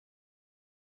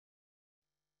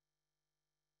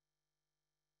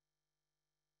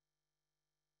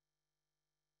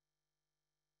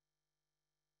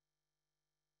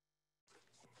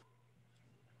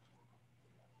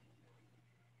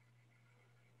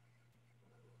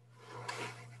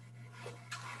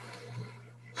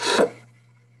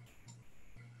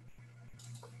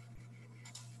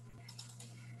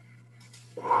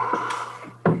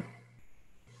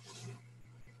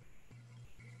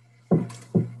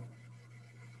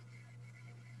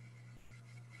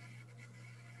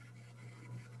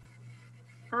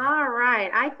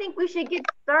right, I think we should get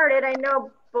started. I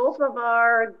know both of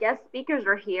our guest speakers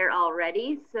are here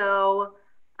already. So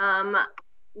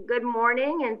good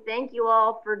morning and thank you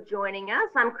all for joining us.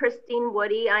 I'm Christine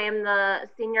Woody. I am the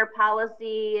Senior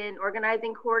Policy and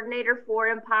Organizing Coordinator for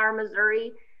Empower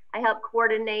Missouri. I help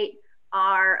coordinate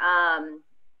our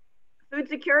food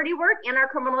security work and our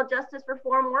criminal justice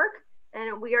reform work.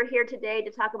 And we are here today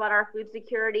to talk about our food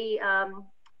security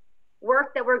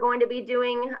work that we're going to be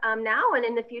doing now and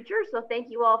in the future. So thank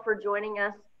you all for joining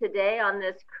us today on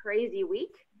this crazy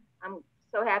week. I'm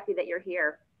so happy that you're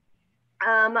here.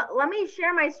 Let me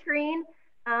share my screen.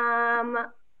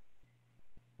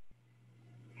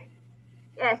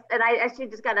 Yes, and I actually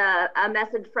just got a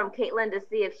message from Caitlin to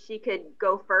see if she could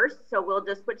go first. So we'll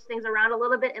just switch things around a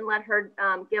little bit and let her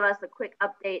give us a quick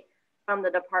update from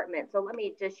the department. So let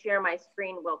me just share my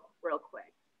screen real quick.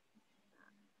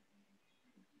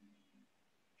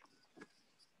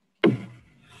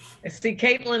 I see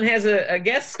Caitlin has a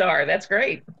guest star. That's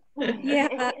great.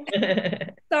 Yeah.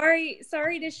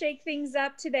 Sorry to shake things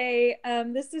up today.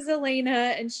 This is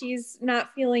Elena and she's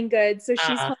not feeling good. So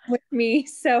she's home with me.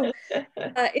 So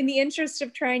in the interest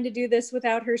of trying to do this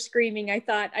without her screaming, I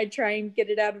thought I'd try and get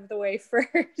it out of the way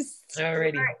first.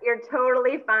 Alrighty. You're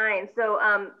totally fine. So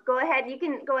go ahead. You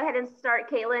can go ahead and start,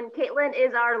 Caitlin. Caitlin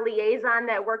is our liaison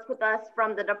that works with us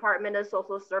from the Department of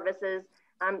Social Services.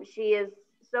 She is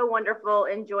so wonderful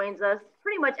and joins us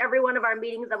pretty much every one of our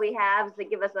meetings that we have to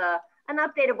give us an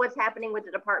update of what's happening with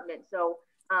the department. So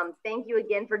thank you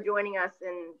again for joining us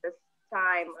in this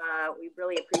time. We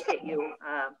really appreciate you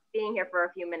being here for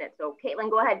a few minutes. So Caitlin,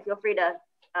 go ahead. Feel free to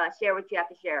share what you have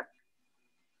to share.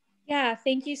 Yeah,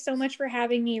 thank you so much for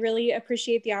having me. Really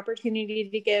appreciate the opportunity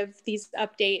to give these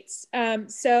updates.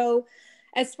 So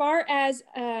as far as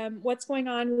what's going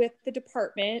on with the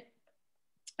department,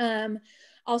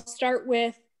 I'll start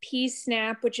with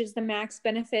PSNAP, which is the Max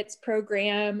Benefits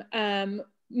Program.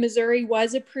 Missouri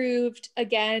was approved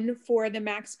again for the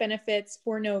Max Benefits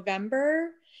for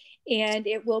November, and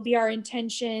it will be our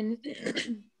intention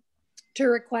to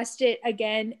request it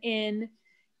again in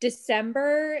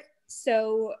December.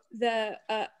 So the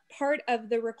part of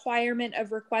the requirement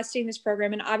of requesting this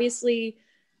program, and obviously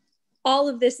all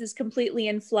of this is completely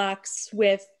in flux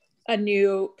with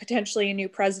potentially a new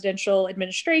presidential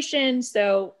administration.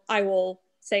 So I will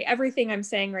say everything I'm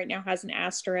saying right now has an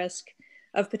asterisk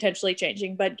of potentially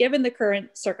changing, but given the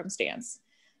current circumstance,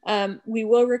 we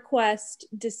will request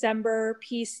December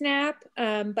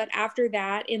PSNAP, but after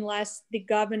that, unless the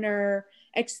governor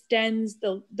extends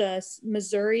the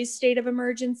Missouri state of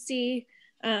emergency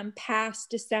past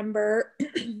December,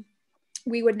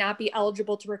 we would not be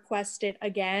eligible to request it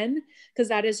again, because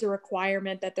that is a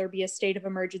requirement that there be a state of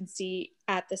emergency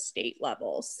at the state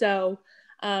level. So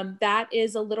that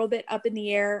is a little bit up in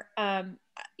the air.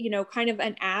 Kind of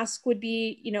an ask would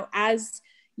be, as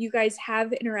you guys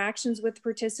have interactions with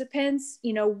participants,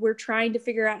 we're trying to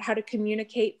figure out how to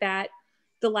communicate that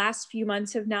the last few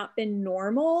months have not been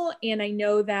normal. And I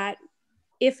know that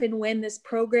if and when this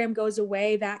program goes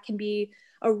away, that can be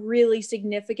a really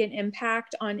significant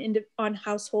impact on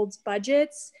households'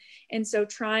 budgets. And so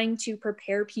trying to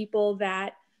prepare people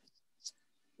that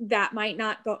might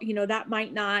not go,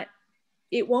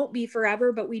 it won't be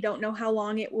forever, but we don't know how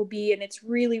long it will be. And it's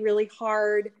really, really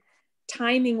hard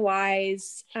timing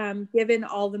wise, given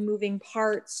all the moving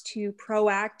parts, to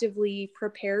proactively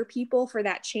prepare people for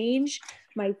that change.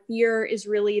 My fear is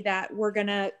really that we're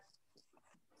gonna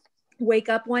wake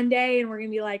up one day and we're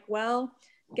gonna be like, well,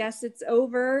 guess it's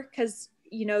over, because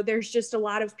there's just a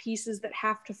lot of pieces that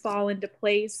have to fall into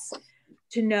place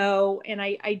to know. And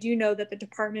I do know that the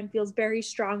department feels very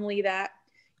strongly that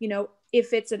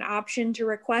if it's an option to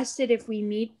request it, if we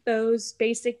meet those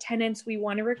basic tenets, we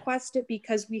want to request it,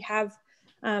 because we have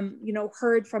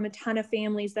heard from a ton of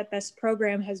families that this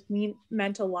program has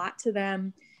meant a lot to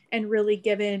them and really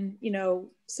given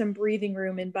some breathing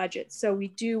room in budget. So we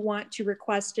do want to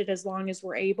request it as long as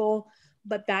we're able,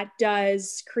 but that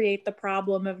does create the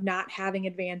problem of not having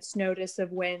advance notice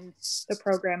of when the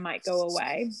program might go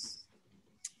away.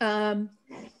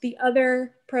 The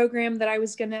other program that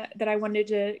I wanted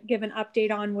to give an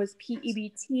update on was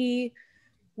PEBT,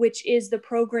 which is the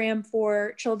program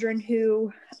for children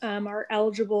who are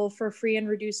eligible for free and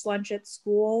reduced lunch at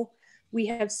school. We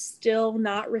have still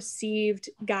not received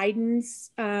guidance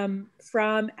from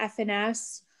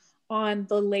FNS on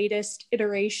the latest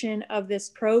iteration of this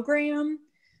program.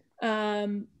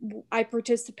 I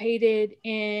participated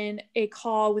in a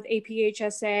call with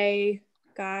APHSA,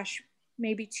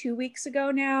 maybe 2 weeks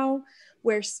ago now,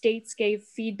 where states gave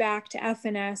feedback to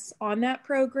FNS on that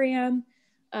program.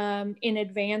 in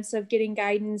advance of getting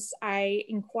guidance. I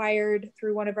inquired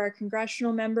through one of our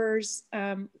congressional members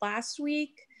last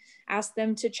week, asked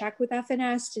them to check with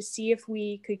FNS to see if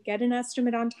we could get an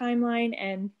estimate on timeline,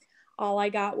 and all I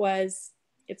got was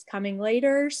it's coming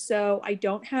later. So I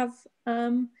don't have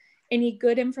any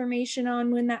good information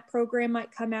on when that program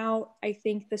might come out. I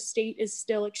think the state is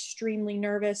still extremely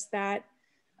nervous that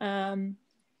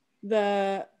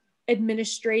the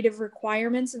administrative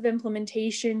requirements of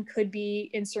implementation could be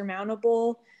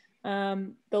insurmountable.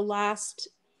 The last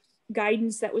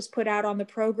guidance that was put out on the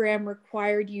program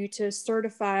required you to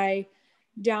certify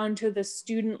down to the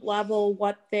student level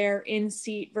what their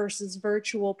in-seat versus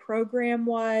virtual program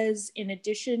was, in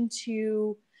addition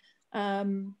to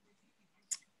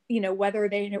whether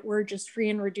they were just free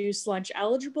and reduced lunch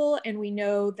eligible. And we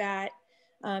know that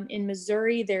in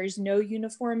Missouri, there's no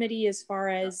uniformity as far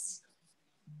as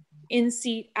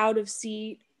in-seat,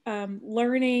 out-of-seat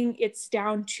learning. It's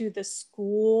down to the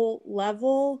school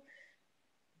level.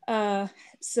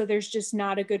 So there's just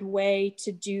not a good way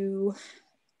to do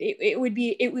it. It would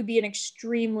be an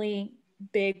extremely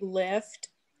big lift,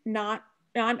 not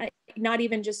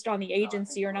even just on the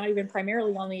agency, or not even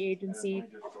primarily on the agency,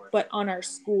 but on our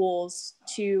schools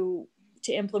to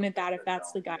implement that if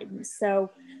that's the guidance. So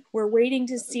we're waiting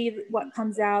to see what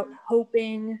comes out,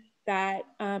 hoping that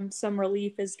some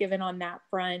relief is given on that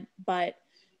front, but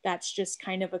that's just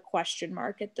kind of a question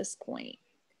mark at this point.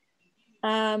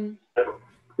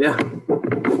 Yeah.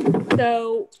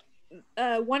 So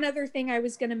one other thing I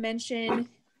was going to mention,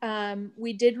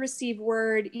 we did receive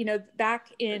word,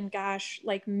 back in,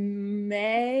 like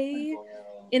May,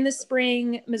 in the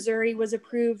spring, Missouri was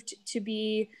approved to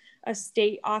be a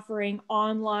state offering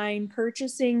online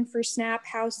purchasing for SNAP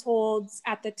households.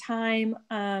 At the time,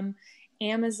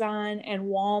 Amazon and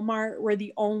Walmart were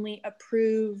the only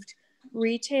approved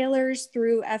retailers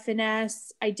through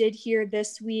FNS. I did hear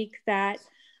this week that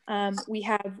we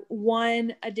have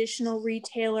one additional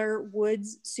retailer,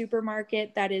 Woods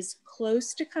Supermarket, that is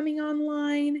close to coming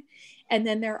online. And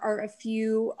then there are a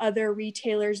few other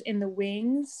retailers in the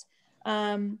wings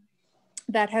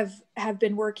that have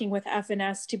been working with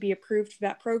FNS to be approved for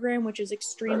that program, which is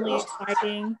extremely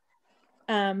exciting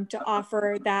to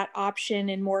offer that option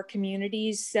in more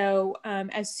communities. So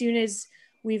as soon as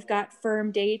we've got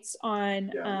firm dates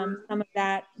on some of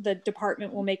that, the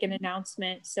department will make an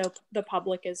announcement so the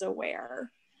public is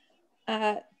aware.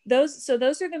 Those are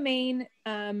the main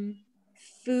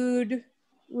food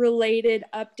related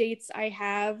updates I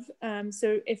have.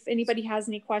 So if anybody has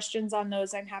any questions on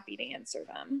those, I'm happy to answer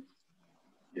them.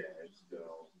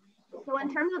 So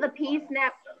in terms of the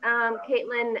PSNAP,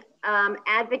 Caitlin,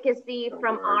 advocacy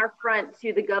from our front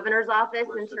to the governor's office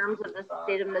in terms of the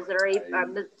state of Missouri,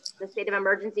 the state of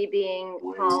emergency being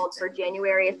called for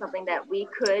January is something that we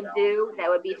could do. That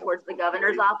would be towards the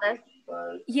governor's office.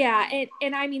 Yeah,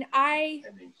 and I mean, I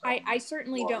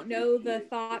certainly don't know the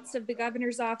thoughts of the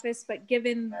governor's office, but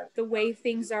given the way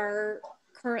things are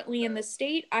currently in the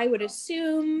state, I would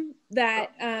assume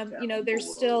that,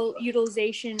 there's still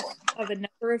utilization of a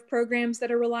number of programs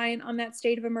that are reliant on that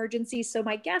state of emergency. So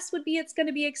my guess would be it's going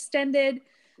to be extended,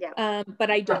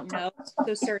 but I don't know.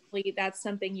 So certainly that's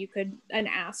something an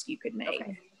ask you could make.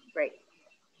 Okay, great.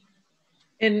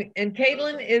 And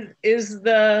Caitlin, is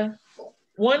the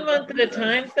 1 month at a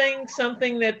time thing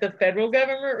something that the federal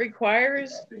government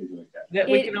requires, that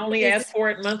we can only ask for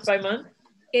it month by month?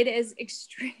 It is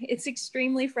it's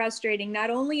extremely frustrating. Not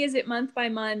only is it month by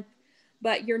month,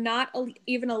 but you're not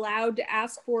even allowed to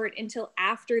ask for it until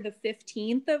after the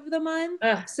 15th of the month.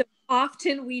 So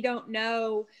often we don't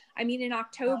know. I mean, in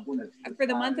October, for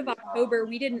the month of October,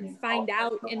 we didn't find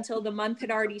out until the month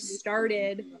had already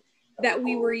started that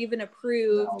we were even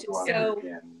approved. So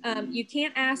you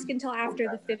can't ask until after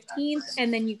the 15th,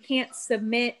 and then you can't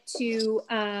submit to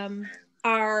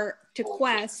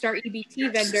Quest, our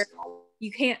EBT vendor.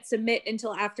 You can't submit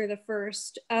until after the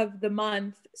 1st of the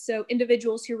month. So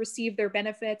individuals who receive their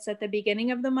benefits at the beginning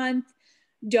of the month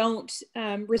don't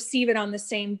receive it on the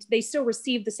same, they still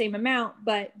receive the same amount,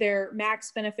 but their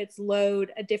max benefits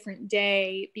load a different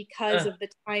day because of the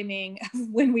timing of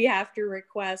when we have to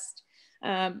request,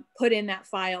 put in that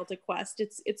file to Quest.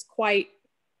 It's quite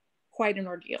an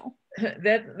ordeal.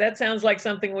 That sounds like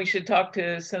something we should talk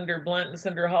to Senator Blunt and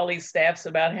Senator Hawley's staffs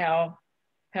about,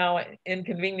 how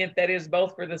inconvenient that is,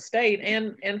 both for the state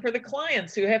and for the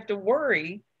clients who have to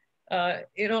worry, when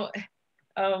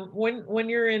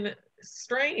you're in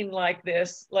strain like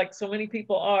this, like so many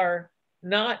people are,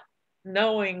 not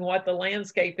knowing what the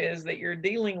landscape is that you're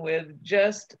dealing with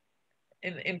just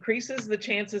increases the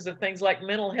chances of things like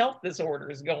mental health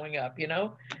disorders going up.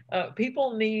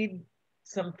 People need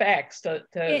some facts to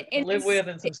live with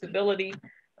and some stability.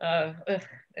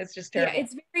 It's just terrible. Yeah,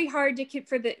 it's very hard to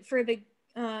for the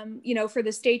you know, for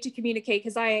the state to communicate,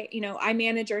 because I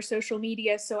manage our social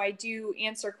media, so I do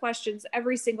answer questions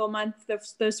every single month,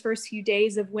 those first few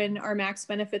days of when our max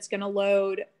benefit's going to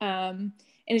load.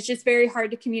 And it's just very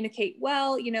hard to communicate.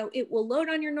 Well, you know, it will load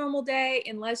on your normal day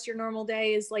unless your normal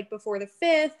day is like before the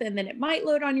 5th, and then it might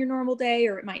load on your normal day,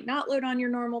 or it might not load on your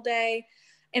normal day.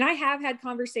 And I have had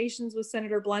conversations with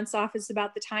Senator Blunt's office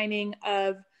about the timing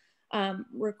of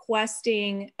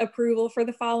requesting approval for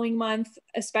the following month.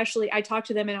 Especially, I talked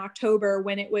to them in October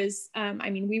when it was, I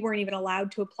mean, we weren't even allowed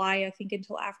to apply, I think,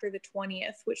 until after the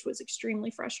 20th, which was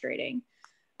extremely frustrating.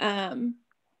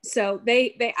 So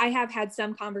I have had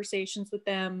some conversations with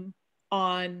them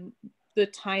on the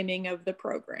timing of the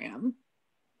program.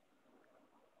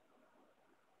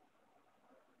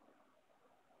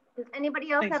 Does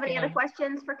anybody else have any other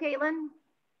questions for Caitlin?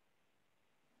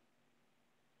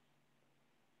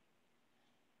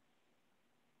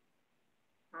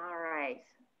 All right.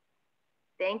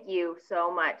 Thank you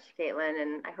so much, Caitlin,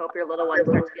 and I hope your little one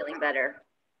starts feeling better.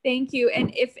 Thank you.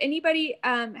 And if anybody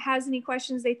has any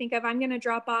questions they think of, I'm going to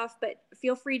drop off, but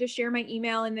feel free to share my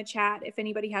email in the chat. If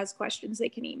anybody has questions, they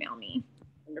can email me.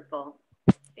 Wonderful.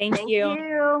 Thank you. Thank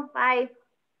you. Bye.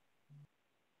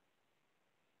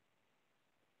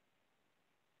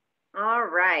 All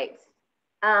right.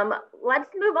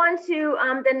 Let's move on to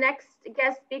the next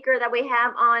guest speaker that we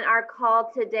have on our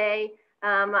call today.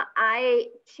 I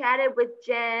chatted with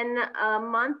Jen a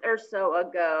month or so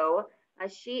ago.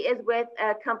 She is with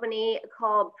a company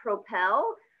called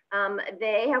Propel.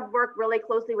 They have worked really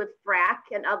closely with FRAC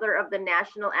and other of the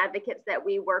national advocates that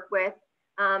we work with.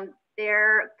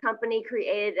 Their company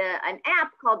created an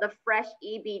app called the Fresh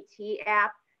EBT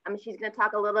App. She's going to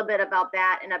talk a little bit about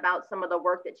that and about some of the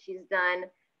work that she's done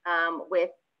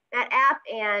with that app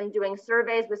and doing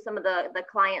surveys with some of the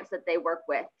clients that they work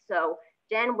with. So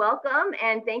Jen, welcome,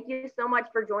 and thank you so much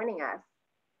for joining us.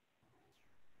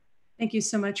 Thank you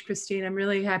so much, Christine. I'm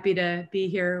really happy to be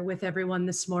here with everyone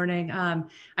this morning.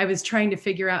 I was trying to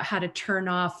figure out how to turn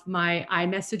off my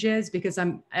iMessages because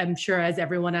I'm sure, as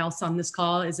everyone else on this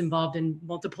call, is involved in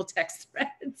multiple text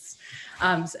threads.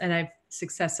 And I've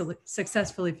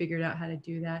successfully figured out how to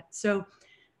do that. So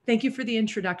thank you for the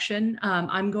introduction.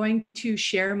 I'm going to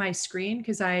share my screen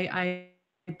because I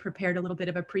prepared a little bit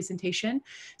of a presentation.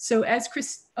 So as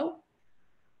Christine,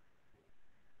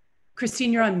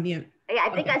 you're on mute. Yeah, I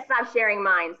think I stopped sharing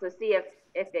mine, so see if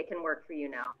it can work for you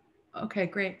now. Okay,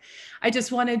 great. I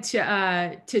just wanted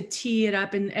to tee it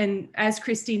up, and as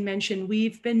Christine mentioned,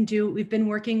 we've been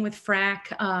working with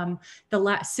FRAC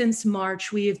since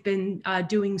March. We have been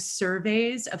doing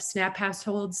surveys of SNAP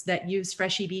households that use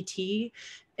Fresh EBT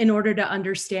in order to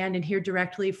understand and hear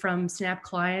directly from SNAP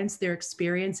clients their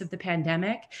experience of the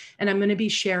pandemic. And I'm going to be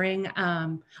sharing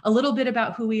a little bit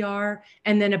about who we are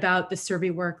and then about the survey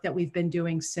work that we've been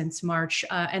doing since March.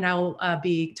 And I'll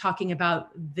be talking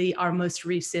about our most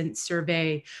recent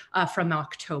survey from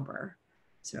October.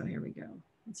 So here we go.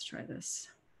 Let's try this.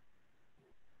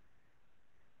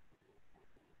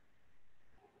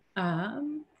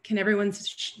 Can everyone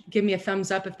give me a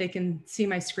thumbs up if they can see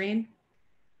my screen?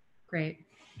 Great.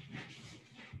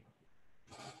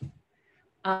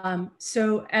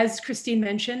 So as Christine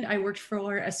mentioned, I worked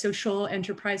for a social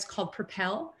enterprise called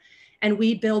Propel, and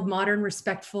we build modern,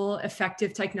 respectful,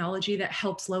 effective technology that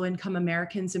helps low-income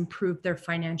Americans improve their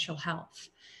financial health.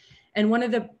 And one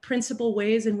of the principal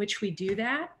ways in which we do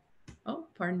that,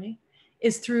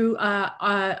 is through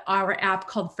our app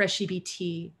called Fresh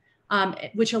EBT,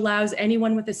 which allows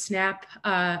anyone with a SNAP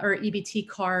or EBT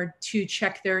card to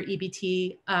check their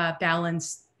EBT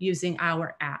balance using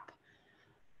our app.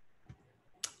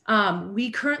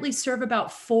 We currently serve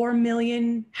about 4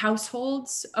 million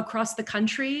households across the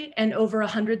country and over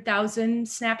 100,000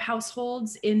 SNAP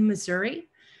households in Missouri.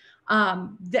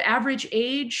 The average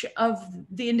age of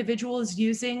the individuals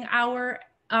using our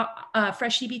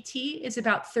Fresh EBT is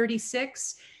about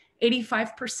 36.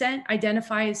 85%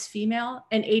 identify as female,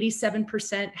 and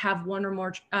 87% have one or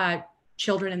more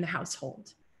children in the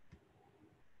household.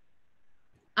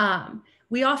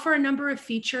 We offer a number of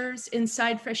features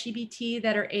inside Fresh EBT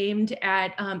that are aimed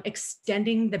at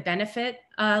extending the benefit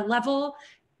level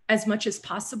as much as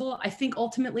possible. I think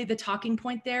ultimately the talking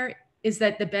point there is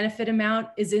that the benefit amount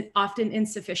is often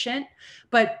insufficient,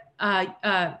 but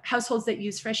households that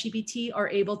use Fresh EBT are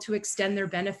able to extend their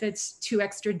benefits 2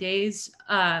 extra days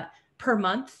per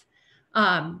month.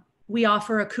 We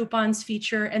offer a coupons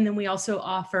feature, and then we also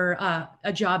offer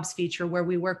a jobs feature where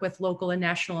we work with local and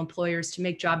national employers to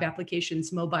make job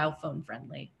applications mobile phone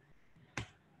friendly.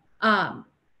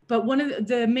 but one of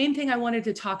the main thing I wanted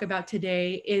to talk about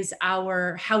today is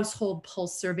our household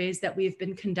pulse surveys that we've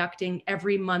been conducting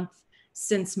every month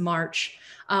since March.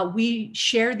 We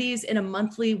share these in a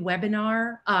monthly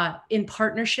webinar in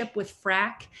partnership with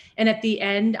FRAC. And at the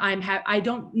end, I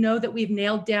don't know that we've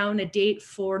nailed down a date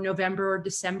for November or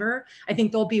December. I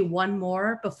think there'll be one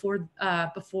more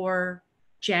before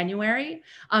January.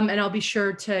 And I'll be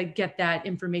sure to get that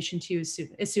information to you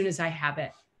as soon as I have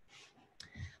it.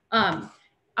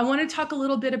 I want to talk a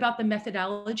little bit about the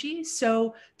methodology.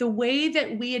 So the way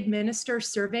that we administer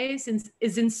surveys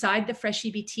is inside the Fresh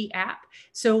EBT app.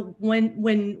 So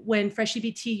when Fresh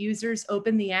EBT users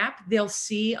open the app, they'll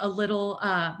see a little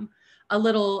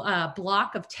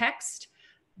block of text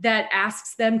that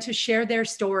asks them to share their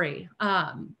story.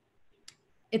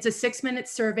 It's a 6-minute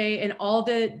survey, and all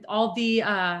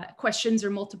the questions are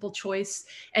multiple choice,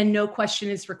 and no question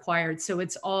is required. So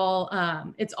it's all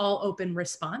open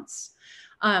response.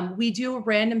 We do a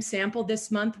random sample.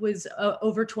 This month was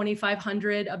over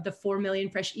 2,500 of the 4 million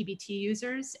Fresh EBT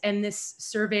users. And this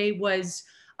survey was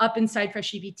up inside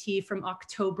Fresh EBT from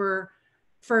October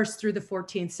 1st through the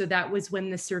 14th. So that was when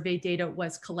the survey data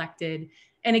was collected.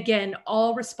 And again,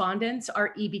 all respondents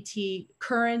are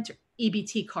current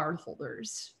EBT card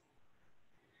holders.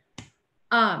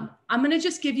 I'm going to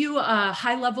just give you a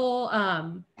high level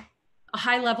of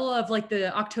like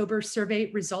the October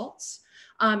survey results.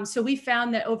 So we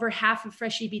found that over half of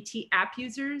Fresh EBT app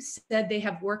users said they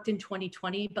have worked in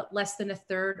 2020, but less than a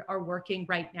third are working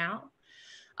right now.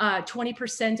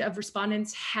 20% of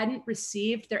respondents hadn't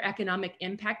received their economic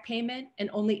impact payment, and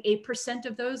only 8%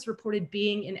 of those reported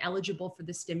being ineligible for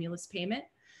the stimulus payment.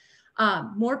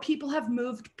 More people have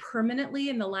moved permanently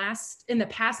in the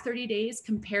past 30 days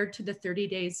compared to the 30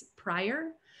 days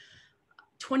prior.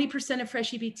 20% of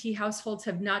Fresh EBT households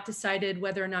have not decided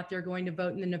whether or not they're going to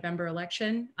vote in the November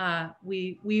election.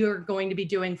 We are going to be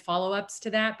doing follow-ups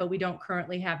to that, but we don't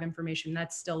currently have information.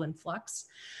 That's still in flux.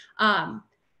 And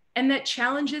that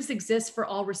challenges exist for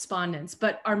all respondents,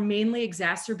 but are mainly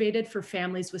exacerbated for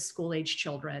families with school-age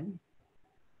children.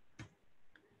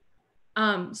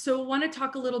 So I want to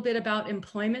talk a little bit about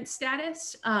employment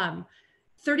status.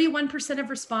 31% of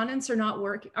respondents are not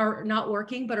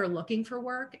working, but are looking for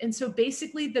work. And so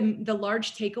basically the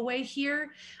large takeaway here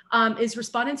is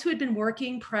respondents who had been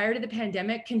working prior to the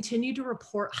pandemic continue to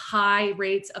report high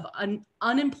rates of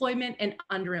unemployment and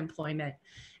underemployment.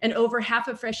 And over half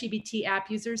of Fresh EBT app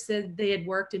users said they had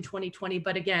worked in 2020,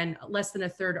 but again, less than a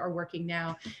third are working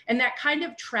now. And that kind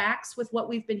of tracks with what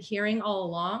we've been hearing all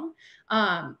along.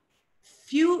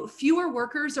 Fewer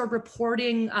workers are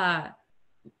reporting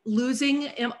losing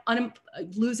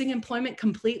employment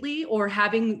completely or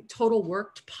having total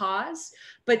work pause,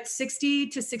 but 60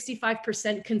 to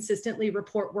 65% consistently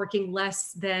report working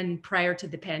less than prior to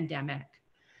the pandemic.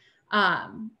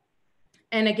 And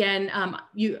again,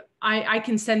 I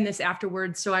can send this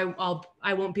afterwards, so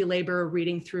I won't belabor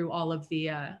reading through all of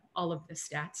the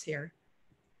stats here.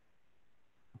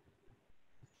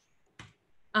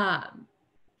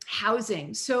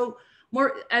 Housing. So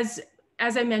more as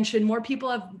I mentioned, more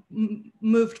people have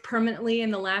moved permanently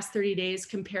in the last 30 days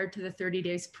compared to the 30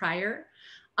 days prior.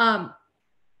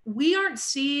 We aren't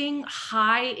seeing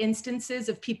high instances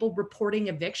of people reporting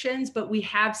evictions, but we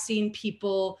have seen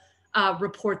people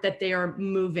report that they are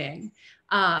moving.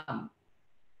 I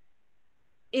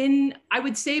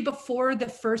would say before the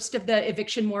first of the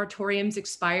eviction moratoriums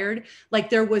expired,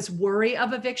 like there was worry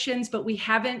of evictions, but we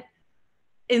haven't,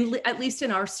 at least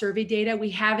in our survey data, we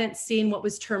haven't seen what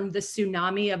was termed the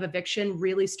tsunami of eviction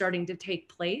really starting to take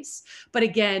place. But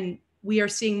again, we are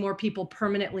seeing more people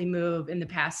permanently move in the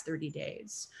past 30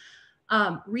 days.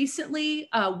 Recently,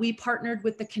 we partnered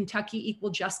with the Kentucky Equal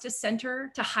Justice Center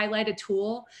to highlight a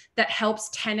tool that helps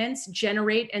tenants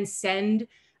generate and send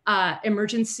the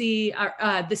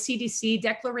CDC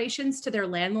declarations to their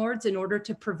landlords in order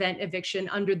to prevent eviction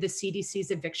under the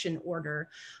CDC's eviction order.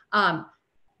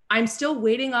 I'm still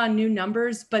waiting on new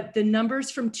numbers, but the numbers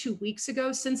from 2 weeks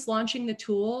ago since launching the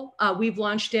tool, we've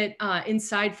launched it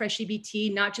inside Fresh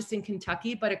EBT, not just in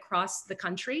Kentucky, but across the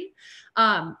country.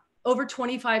 Over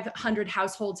 2,500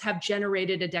 households have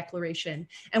generated a declaration.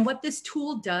 And what this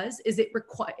tool does is it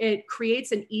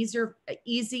creates an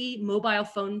easy mobile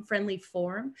phone friendly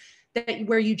form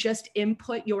where you just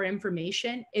input your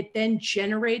information. It then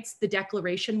generates the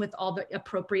declaration with all the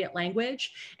appropriate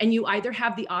language. And you either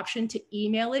have the option to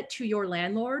email it to your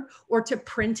landlord or to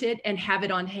print it and have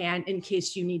it on hand in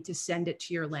case you need to send it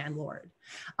to your landlord.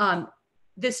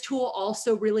 This tool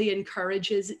also really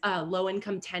encourages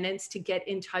low-income tenants to get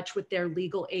in touch with their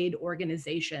legal aid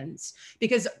organizations,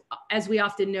 because as we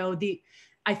often know,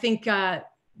 I think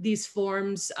these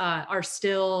forms are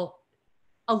still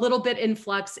a little bit in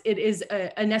flux. It is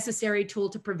a necessary tool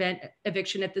to prevent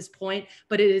eviction at this point,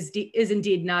 but it is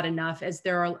indeed not enough, as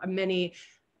there are many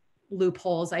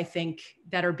loopholes, I think,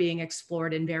 that are being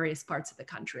explored in various parts of the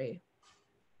country.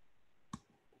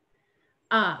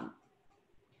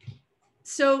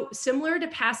 So similar to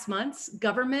past months,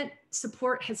 government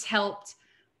support has helped,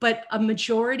 but a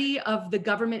majority of the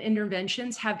government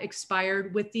interventions have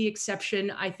expired, with the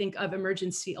exception, I think, of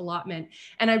emergency allotment.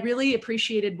 And I really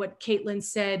appreciated what Caitlin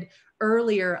said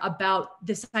earlier about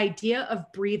this idea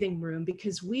of breathing room,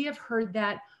 because we have heard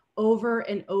that over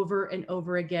and over and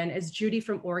over again. As Judy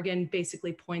from Oregon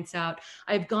basically points out,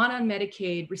 I've gone on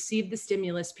Medicaid, received the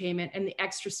stimulus payment and the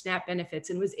extra SNAP benefits,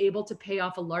 and was able to pay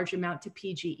off a large amount to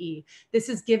PGE. This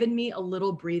has given me a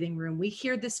little breathing room. We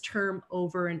hear this term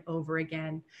over and over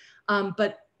again,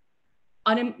 but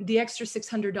on the extra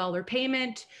 $600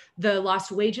 payment, the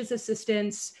lost wages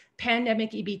assistance,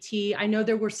 pandemic EBT. I know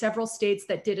there were several states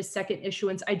that did a second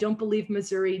issuance. I don't believe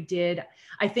Missouri did.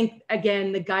 I think,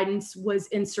 again, the guidance was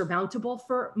insurmountable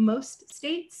for most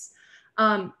states.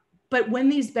 But when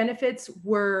these benefits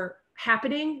were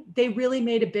happening, they really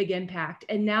made a big impact.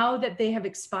 And now that they have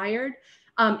expired,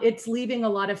 it's leaving a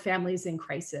lot of families in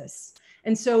crisis.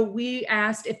 And so we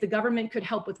asked if the government could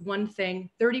help with one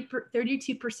thing.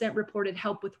 32% reported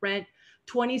help with rent,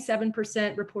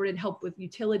 27% reported help with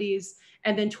utilities,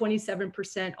 and then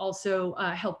 27% also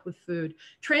helped with food.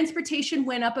 Transportation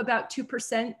went up about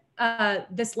 2%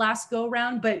 this last go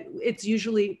round, but it's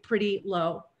usually pretty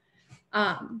low.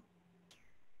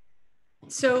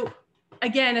 So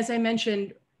again, as I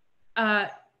mentioned,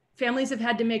 families have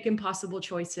had to make impossible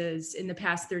choices in the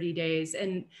past 30 days.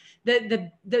 And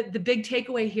the big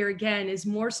takeaway here again is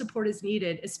more support is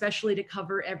needed, especially to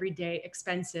cover everyday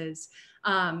expenses.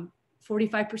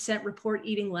 45% report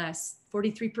eating less,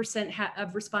 43%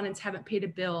 of respondents haven't paid a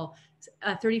bill,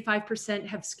 35%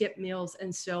 have skipped meals,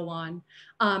 and so on.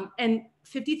 And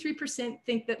 53%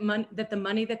 think that the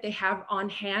money that they have on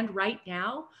hand right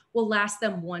now will last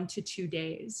them 1 to 2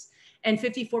 days. And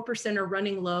 54% are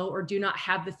running low or do not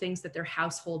have the things that their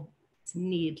households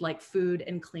need, like food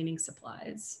and cleaning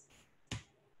supplies.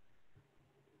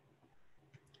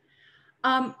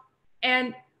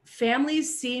 And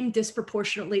families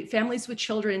with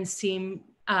children seem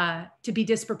to be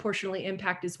disproportionately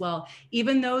impacted as well.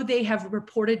 Even though they have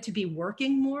reported to be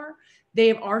working more,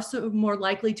 they are also more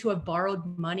likely to have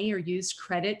borrowed money or used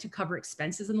credit to cover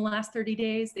expenses in the last 30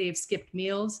 days. They have skipped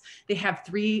meals. They have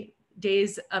 3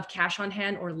 days of cash on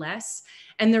hand or less,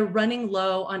 and they're running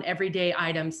low on everyday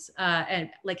items and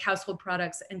like household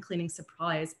products and cleaning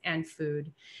supplies and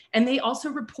food. And they also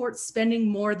report spending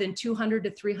more than $200 to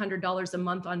 $300 a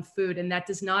month on food, and that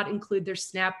does not include their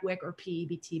SNAP, WIC, or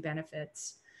PEBT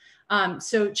benefits.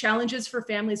 So challenges for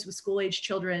families with school-age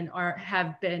children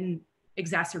have been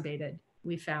exacerbated,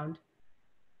 we found.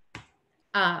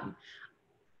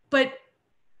 But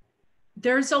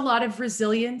there's a lot of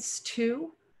resilience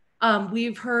too.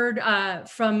 We've heard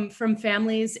from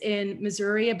families in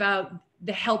Missouri about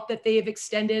the help that they have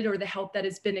extended or the help that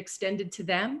has been extended to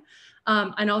them.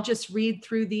 And I'll just read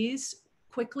through these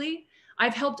quickly.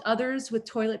 I've helped others with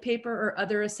toilet paper or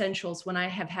other essentials when I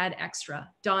have had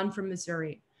extra. Dawn from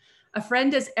Missouri. A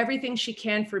friend does everything she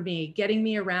can for me, getting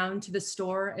me around to the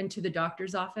store and to the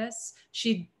doctor's office.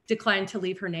 She declined to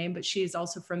leave her name, but she is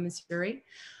also from Missouri.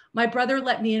 My brother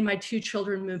let me and my 2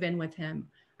 children move in with him.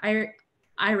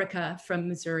 Irica from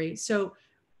Missouri. So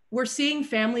we're seeing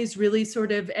families really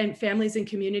and families and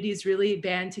communities really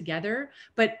band together,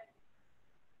 but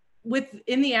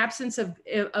in the absence of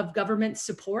government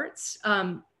supports,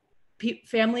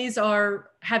 families are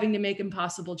having to make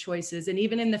impossible choices. And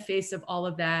even in the face of all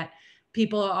of that,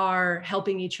 people are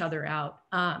helping each other out.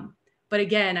 But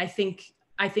again, I think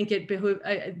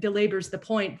it belabors the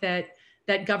point that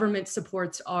government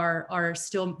supports are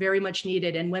still very much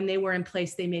needed. And when they were in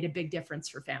place, they made a big difference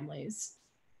for families.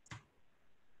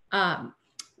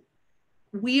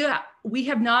 We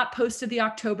have not posted the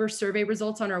October survey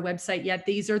results on our website yet.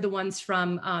 These are the ones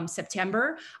from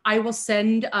September. I will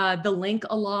send the link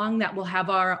along that will have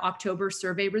our October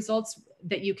survey results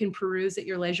that you can peruse at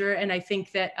your leisure. And I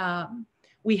think that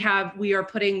we are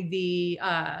putting the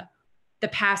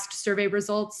past survey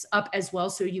results up as well,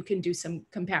 so you can do some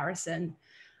comparison.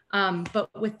 But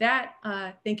with that,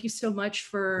 thank you so much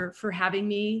for having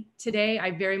me today.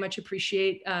 I very much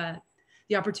appreciate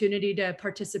the opportunity to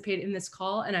participate in this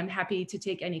call, and I'm happy to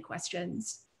take any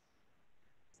questions.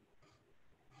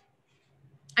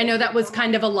 I know that was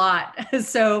kind of a lot.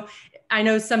 So I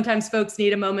know sometimes folks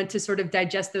need a moment to sort of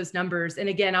digest those numbers. And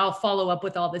again, I'll follow up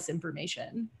with all this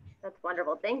information. That's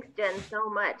wonderful. Thanks, Jen, so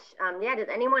much. Yeah, does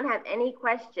anyone have any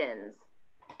questions?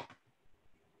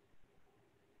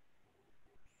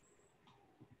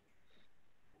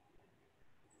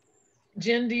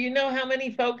 Jen, do you know how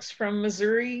many folks from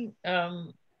Missouri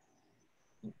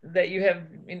that you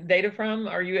have data from?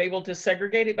 Are you able to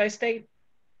segregate it by state?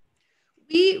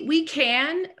 We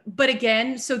can, but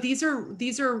again, so these are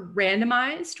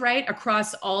randomized, right,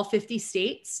 across all 50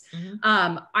 states.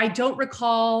 Mm-hmm. I don't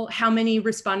recall how many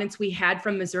respondents we had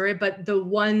from Missouri, but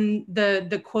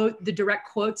the direct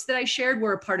quotes that I shared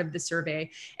were a part of the survey.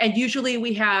 And usually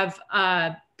we have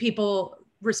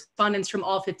respondents from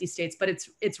all 50 states, but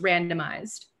it's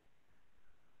randomized.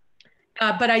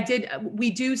 But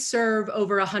we do serve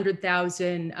over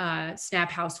 100,000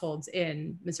 SNAP households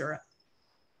in Missouri.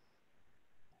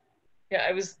 Yeah,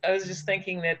 I was just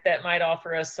thinking that might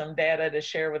offer us some data to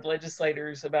share with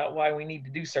legislators about why we need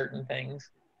to do certain things.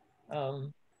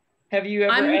 Have you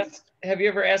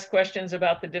ever asked questions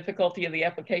about the difficulty of the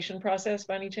application process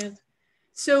by any chance?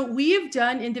 So we have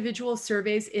done individual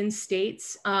surveys in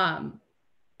states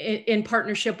in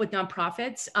partnership with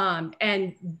nonprofits,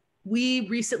 and we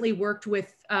recently worked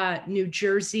with New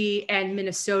Jersey and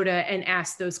Minnesota and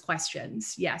asked those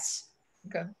questions. Yes.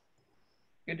 Okay.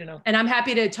 Good to know. And I'm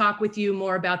happy to talk with you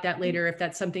more about that later if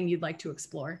that's something you'd like to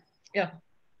explore. Yeah.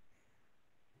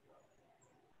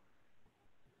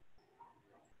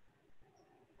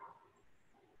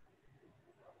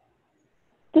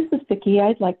 This is Vicki.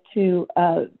 I'd like to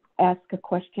ask a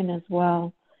question as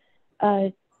well.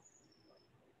 Do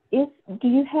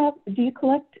you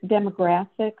collect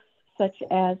demographics such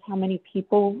as how many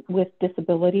people with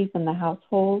disabilities in the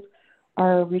household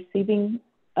are receiving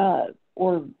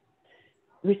or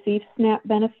receive SNAP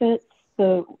benefits,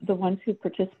 the ones who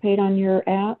participate on your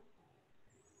app?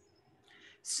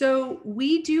 So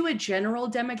we do a general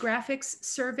demographics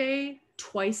survey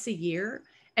twice a year,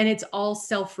 and it's all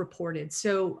self-reported.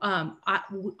 So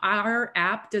our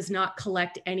app does not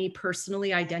collect any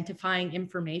personally identifying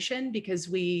information because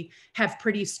we have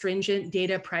pretty stringent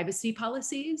data privacy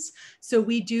policies. So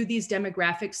we do these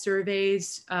demographic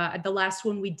surveys. The last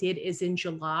one we did is in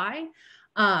July.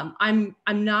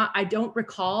 I don't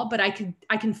recall, but I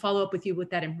can follow up with you with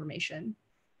that information.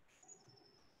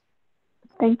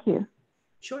 Thank you.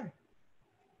 Sure.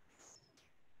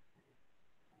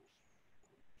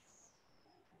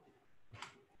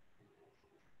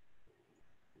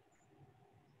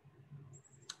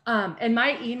 And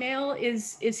my email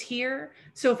is here.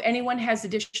 So if anyone has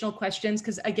additional questions,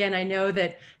 because again, I know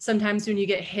that sometimes when you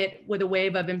get hit with a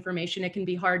wave of information, it can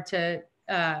be hard to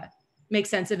make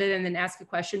sense of it and then ask a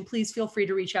question. Please feel free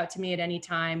to reach out to me at any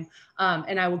time,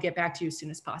 and I will get back to you as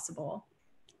soon as possible.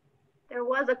 There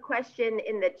was a question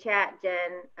in the chat,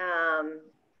 Jen.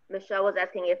 Michelle was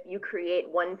asking if you create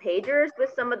one-pagers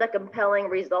with some of the compelling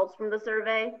results from the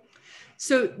survey.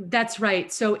 So that's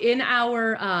right. So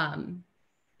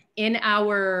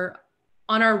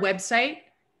on our website,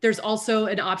 there's also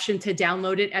an option to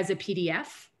download it as a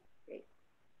PDF.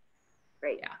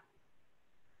 Great. Yeah.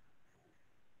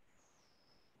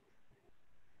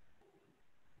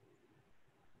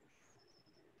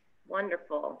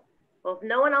 Wonderful. Well, if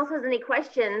no one else has any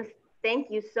questions, thank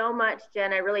you so much,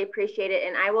 Jen. I really appreciate it.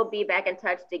 And I will be back in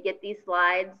touch to get these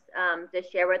slides to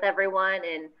share with everyone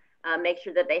and make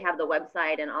sure that they have the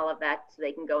website and all of that so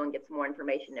they can go and get some more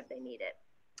information if they need it.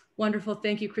 Wonderful.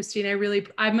 Thank you, Christine.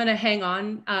 I'm going to hang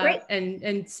on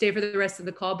and stay for the rest of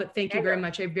the call, but thank you very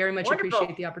much. I very much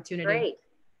appreciate the opportunity. Great.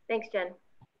 Thanks, Jen.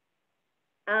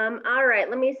 All right,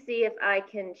 let me see if I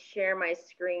can share my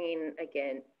screen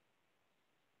again.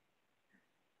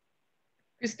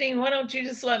 Christine, why don't you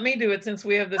just let me do it since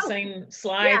we have the same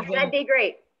slides? Yeah, that'd be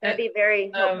great. That'd be very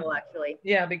helpful, actually.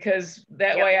 Yeah, because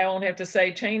that way I won't have to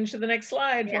say change to the next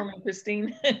slide for me,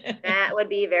 Christine. That would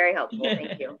be very helpful.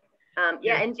 Thank you.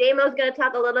 Yeah, and JMO's going to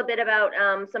talk a little bit about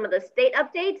some of the state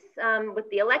updates with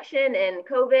the election and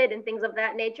COVID and things of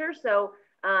that nature. So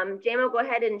JMO, go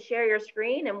ahead and share your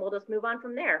screen and we'll just move on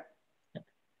from there.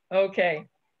 Okay.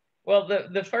 Well,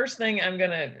 the first thing I'm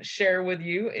going to share with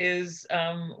you is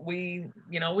we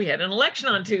had an election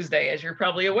on Tuesday, as you're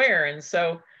probably aware. And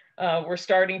so we're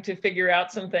starting to figure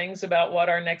out some things about what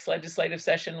our next legislative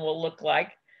session will look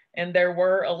like. And there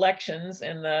were elections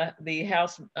in the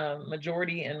House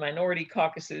majority and minority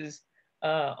caucuses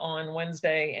on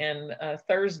Wednesday and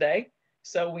Thursday.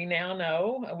 So we now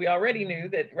know, we already knew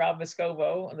that Rob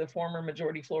Vescovo, the former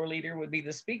majority floor leader, would be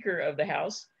the Speaker of the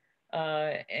House.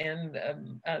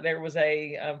 There was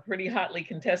a pretty hotly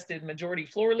contested majority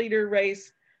floor leader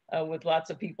race with lots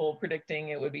of people predicting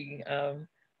it would be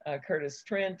Curtis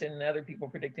Trent and other people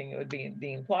predicting it would be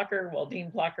Dean Plocher. Well,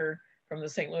 Dean Plocher from the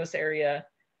St. Louis area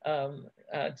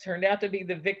turned out to be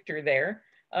the victor there.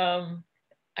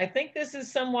 I think this is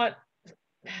somewhat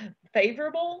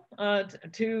favorable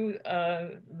to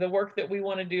the work that we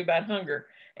want to do about hunger.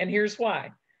 And here's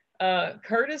why.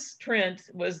 Curtis Trent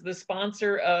was the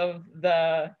sponsor of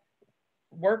the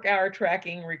work hour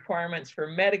tracking requirements for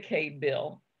Medicaid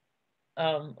bill.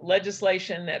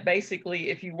 Legislation that basically,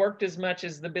 if you worked as much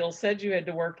as the bill said you had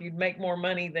to work, you'd make more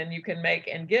money than you can make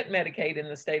and get Medicaid in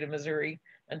the state of Missouri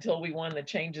until we won the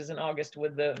changes in August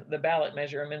with the ballot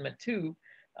measure Amendment 2.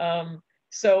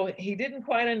 So he didn't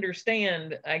quite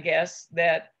understand, I guess,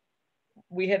 that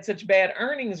we had such bad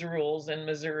earnings rules in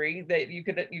Missouri that you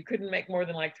couldn't make more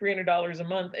than like $300 a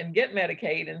month and get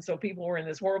Medicaid. And so people were in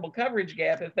this horrible coverage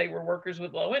gap if they were workers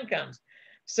with low incomes.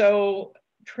 So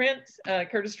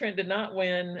Curtis Trent did not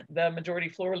win. The majority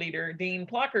floor leader, Dean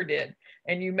Plocker, did.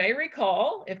 And you may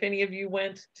recall, if any of you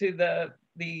went to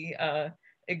the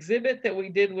exhibit that we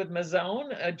did with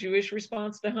Mazone, a Jewish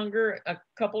response to hunger, a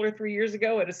couple or 3 years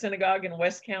ago at a synagogue in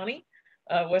West County,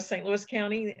 West St. Louis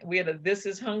County. We had a This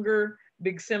Is Hunger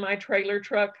big semi-trailer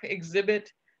truck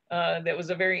exhibit that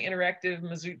was a very interactive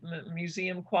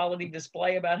museum quality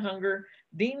display about hunger.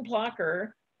 Dean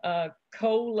Plocker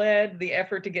co-led the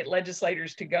effort to get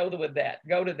legislators to go to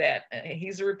that.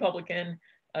 He's a Republican.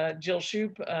 Jill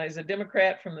Shoup is a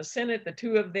Democrat from the Senate. The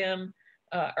two of them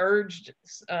urged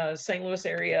St. Louis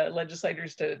area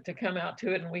legislators to come out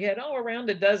to it. And we had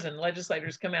around a dozen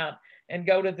legislators come out and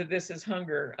go to the This Is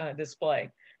Hunger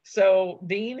display. So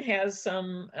Dean has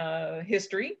some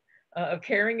history of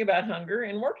caring about hunger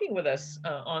and working with us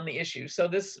on the issue. So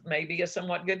this may be a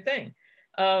somewhat good thing.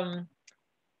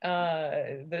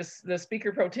 The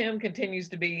Speaker Pro Tem continues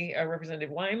to be Representative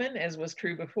Wyman, as was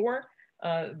true before.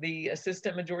 The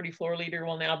Assistant Majority Floor Leader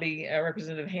will now be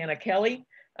Representative Hannah Kelly.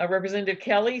 Representative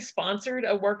Kelly sponsored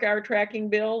a work hour tracking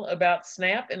bill about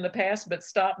SNAP in the past, but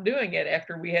stopped doing it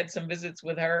after we had some visits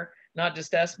with her, not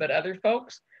just us, but other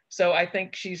folks. So I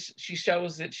think she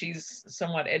shows that she's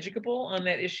somewhat educable on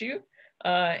that issue.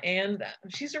 And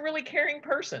she's a really caring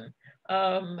person.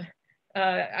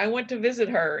 I went to visit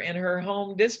her in her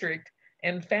home district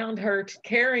and found her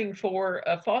caring for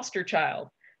a foster child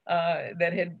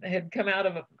that had come out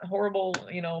of a horrible,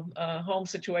 home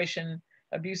situation,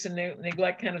 abuse and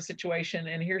neglect kind of situation.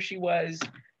 And here she was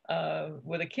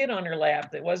with a kid on her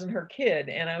lap that wasn't her kid.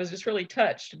 And I was just really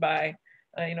touched by,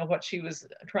 what she was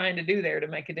trying to do there to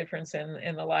make a difference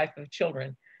in the life of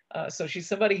children. So she's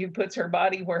somebody who puts her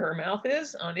body where her mouth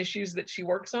is on issues that she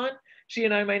works on. She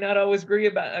and I may not always agree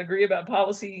about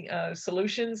policy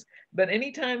solutions, but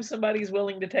anytime somebody's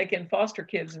willing to take in foster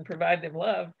kids and provide them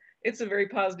love, it's a very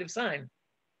positive sign.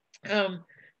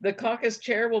 The caucus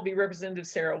chair will be Representative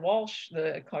Sarah Walsh,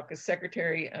 the caucus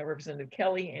secretary, Representative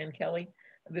Ann Kelly.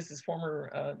 This is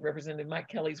former Representative Mike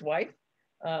Kelly's wife.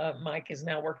 Mike is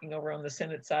now working over on the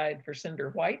Senate side for Senator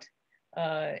White.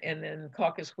 And then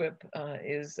caucus whip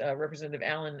is Representative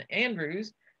Alan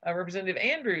Andrews. Representative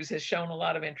Andrews has shown a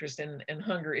lot of interest in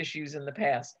hunger issues in the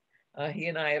past. He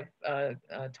and I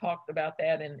have talked about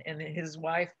that, and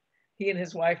he and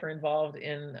his wife are involved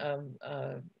in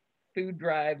food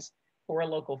drives for a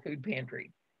local food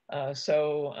pantry.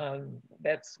 So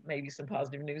that's maybe some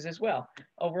positive news as well.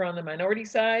 Over on the minority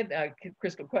side,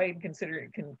 Crystal Quaid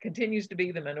continues to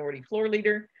be the minority floor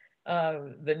leader.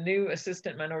 The new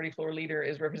assistant minority floor leader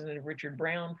is Representative Richard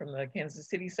Brown from the Kansas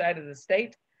City side of the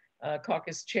state.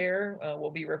 Caucus chair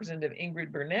will be Representative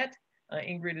Ingrid Burnett.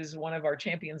 Ingrid is one of our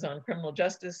champions on criminal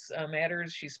justice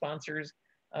matters. She sponsors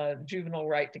juvenile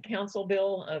right to counsel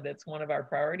bill. That's one of our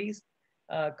priorities.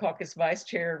 Caucus vice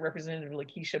chair, Representative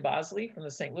Lakeisha Bosley from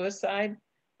the St. Louis side.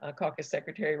 Caucus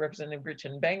secretary, Representative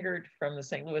Gretchen Bangert from the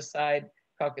St. Louis side.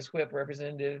 Caucus whip,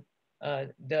 Representative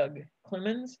Doug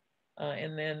Clemens.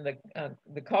 And then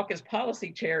the caucus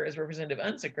policy chair is Representative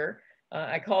Unsicker.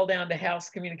 I called down to House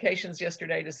Communications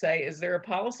yesterday to say, is there a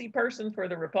policy person for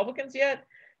the Republicans yet?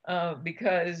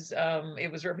 Because it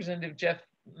was Representative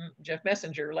Jeff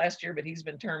Messenger last year, but he's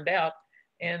been termed out.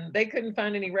 And they couldn't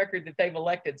find any record that they've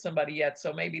elected somebody yet.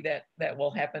 So maybe that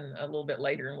will happen a little bit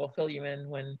later, and we'll fill you in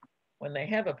when they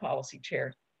have a policy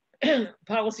chair.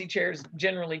 Policy chairs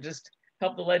generally just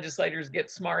help the legislators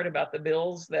get smart about the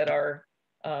bills that are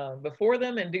before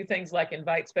them and do things like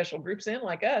invite special groups in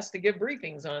like us to give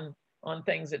briefings on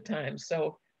things at times.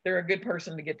 So they're a good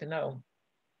person to get to know.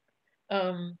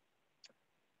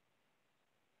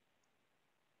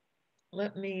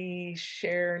 Let me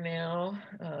share now,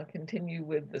 continue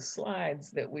with the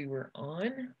slides that we were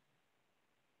on.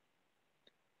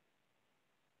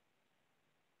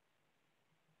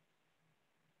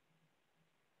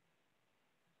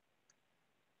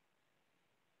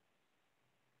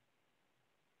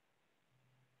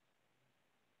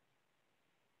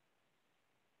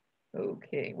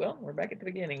 Okay, well, we're back at the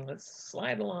beginning. Let's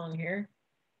slide along here.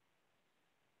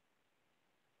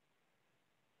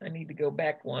 I need to go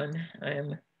back one. I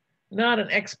am not an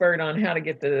expert on how to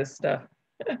get to this stuff.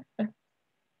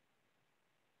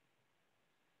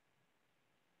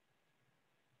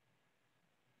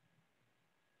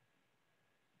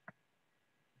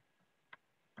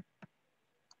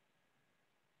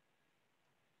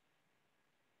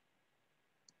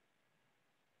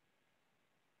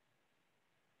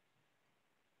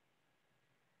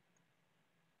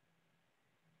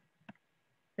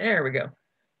 There we go.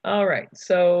 All right,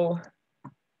 so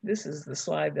this is the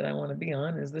slide that I want to be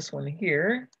on, is this one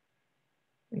here.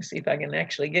 Let me see if I can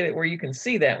actually get it where you can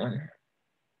see that one.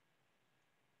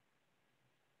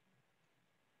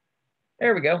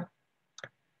 There we go.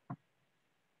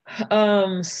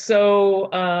 I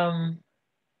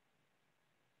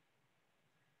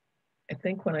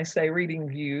think when I say reading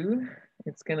view,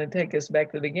 it's going to take us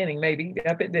back to the beginning, maybe.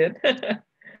 Yep, it did.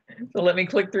 So let me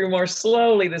click through more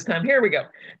slowly this time. Here we go.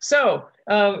 So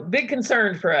big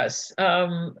concern for us.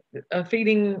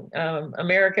 Feeding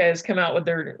America has come out with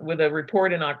a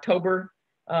report in October,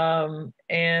 and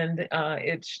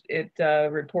it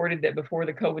reported that before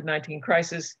the COVID-19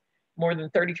 crisis, more than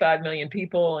 35 million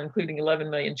people, including 11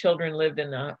 million children, lived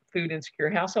in a food insecure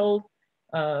household.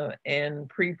 And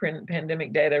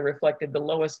pre-pandemic data reflected the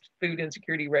lowest food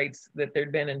insecurity rates that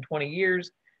there'd been in 20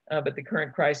 years. But the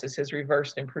current crisis has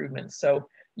reversed improvements. So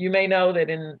you may know that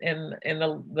in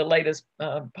the latest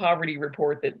poverty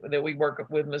report that we work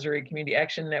with Missouri Community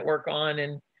Action Network on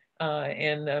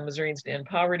and Missourians to End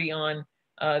Poverty on,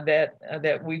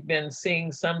 that we've been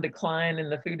seeing some decline in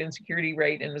the food insecurity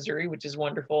rate in Missouri, which is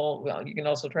wonderful. Well, you can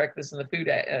also track this in the Food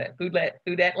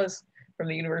Atlas from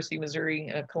the University of Missouri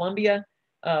Columbia.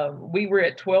 We were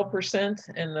at 12%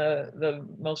 in the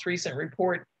most recent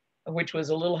report, which was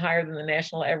a little higher than the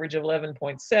national average of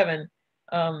 11.7.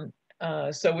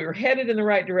 So we were headed in the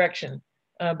right direction.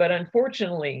 But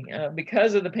unfortunately,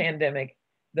 because of the pandemic,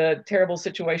 the terrible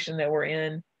situation that we're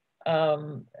in,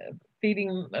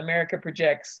 Feeding America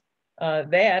projects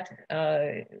that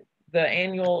the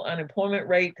annual unemployment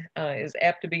rate is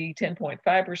apt to be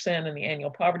 10.5% and the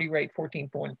annual poverty rate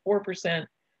 14.4%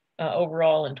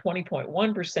 overall and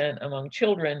 20.1% among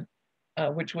children.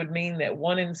 Which would mean that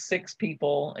 1 in 6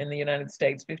 people in the United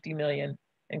States, 50 million,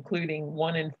 including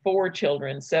 1 in 4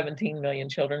 children, 17 million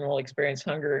children, will experience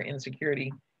hunger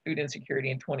insecurity, food insecurity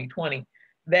in 2020.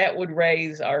 That would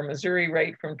raise our Missouri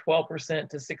rate from 12%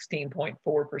 to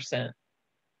 16.4%.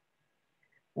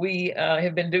 We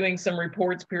have been doing some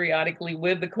reports periodically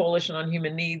with the Coalition on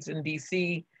Human Needs in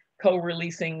DC,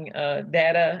 co-releasing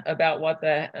data about what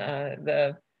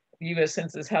the U.S.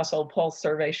 Census Household Pulse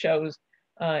Survey shows.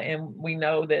 And we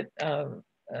know that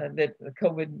that the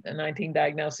COVID-19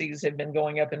 diagnoses have been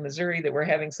going up in Missouri, that we're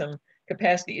having some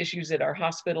capacity issues at our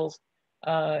hospitals,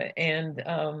 and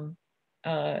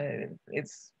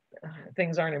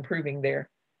things aren't improving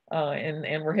there.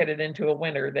 And we're headed into a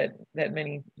winter that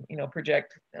many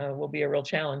project will be a real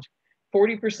challenge.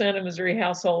 40% of Missouri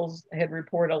households had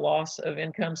reported a loss of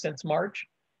income since March.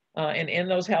 And in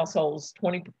those households,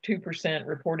 22%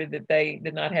 reported that they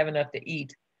did not have enough to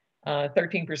eat.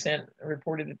 13%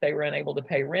 reported that they were unable to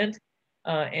pay rent,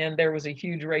 and there was a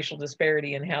huge racial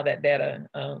disparity in how that data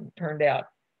turned out.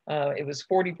 It was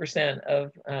 40%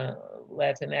 of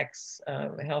Latinx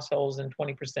households and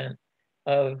 20%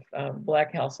 of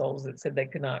Black households that said they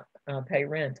could not pay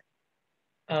rent.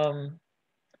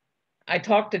 I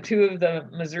talked to 2 of the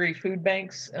Missouri food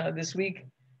banks this week,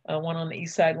 one on the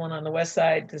east side, one on the west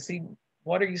side, to see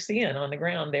what are you seeing on the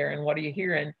ground there and what are you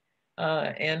hearing.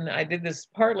 And I did this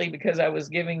partly because I was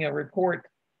giving a report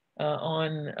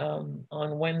on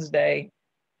Wednesday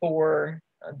for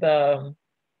the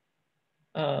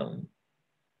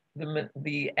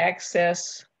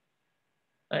Access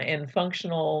and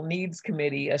Functional Needs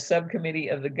Committee, a subcommittee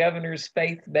of the Governor's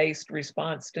Faith-Based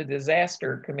Response to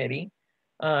Disaster Committee.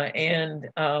 And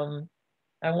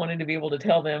I wanted to be able to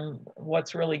tell them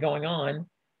what's really going on.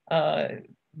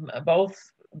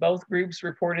 Both groups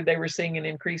reported they were seeing an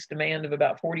increased demand of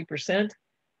about 40%,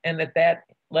 and that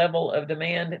level of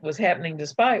demand was happening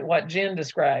despite what Jen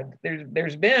described.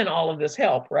 There's been all of this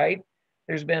help, right?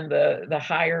 There's been the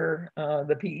higher,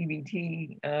 the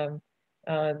PEBT,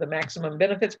 the maximum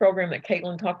benefits program that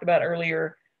Caitlin talked about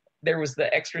earlier. There was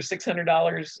the extra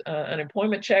 $600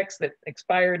 unemployment checks that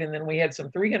expired, and then we had some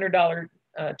 $300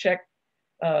 check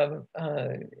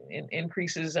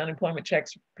increases, unemployment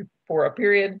checks for a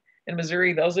period. In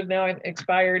Missouri, those have now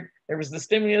expired. There was the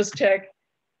stimulus check.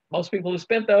 Most people have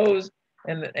spent those,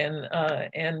 and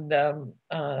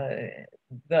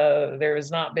there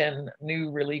has not been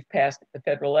new relief passed at the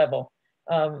federal level.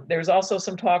 There's also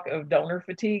some talk of donor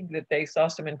fatigue, that they saw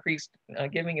some increased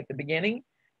giving at the beginning,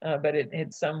 but it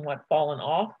had somewhat fallen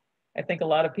off. I think a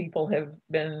lot of people have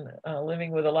been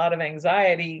living with a lot of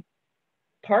anxiety,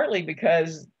 partly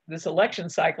because this election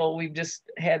cycle, we've just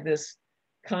had this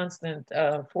constant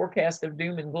forecast of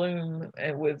doom and gloom,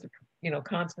 and with,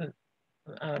 constant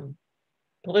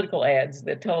political ads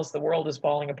that tell us the world is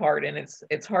falling apart, and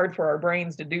it's hard for our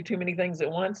brains to do too many things at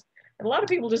once. And a lot of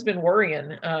people just been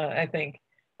worrying. I think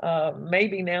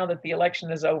maybe now that the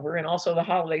election is over, and also the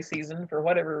holiday season, for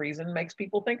whatever reason, makes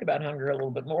people think about hunger a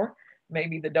little bit more.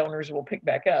 Maybe the donors will pick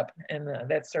back up, and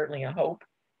that's certainly a hope.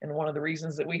 And one of the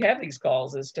reasons that we have these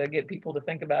calls is to get people to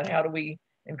think about, how do we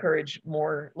encourage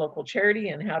more local charity,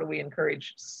 and how do we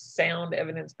encourage sound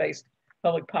evidence-based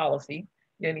public policy.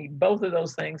 You need both of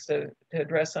those things to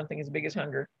address something as big as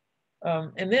hunger.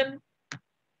 And then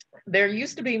there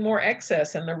used to be more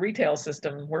excess in the retail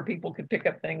system, where people could pick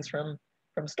up things from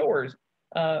stores,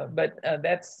 but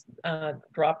that's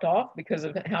dropped off because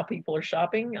of how people are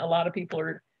shopping. A lot of people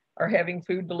are having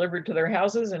food delivered to their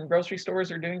houses, and grocery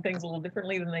stores are doing things a little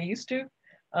differently than they used to.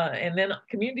 And then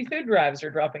community food drives are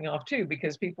dropping off too,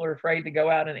 because people are afraid to go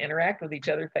out and interact with each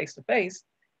other face to face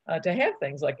to have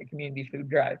things like a community food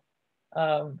drive.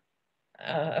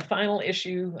 A final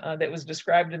issue that was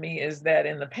described to me is that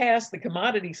in the past, the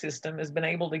commodity system has been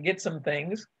able to get some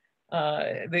things.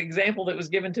 The example that was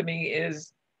given to me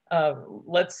is,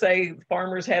 let's say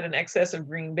farmers had an excess of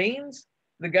green beans.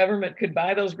 The government could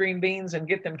buy those green beans and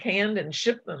get them canned and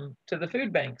ship them to the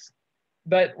food banks.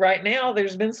 But right now,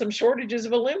 there's been some shortages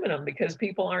of aluminum, because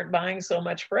people aren't buying so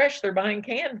much fresh, they're buying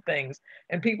canned things.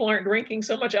 And people aren't drinking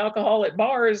so much alcohol at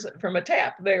bars from a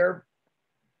tap. They're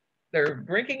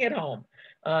drinking at home,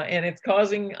 and it's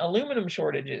causing aluminum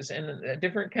shortages and a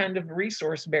different kind of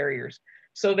resource barriers.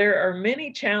 So there are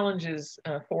many challenges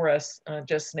for us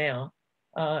just now.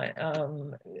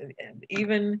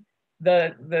 Even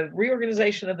the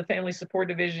reorganization of the Family Support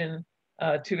Division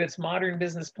to its modern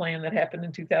business plan that happened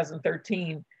in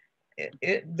 2013,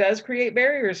 it does create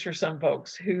barriers for some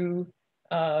folks who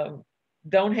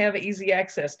don't have easy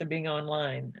access to being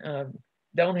online.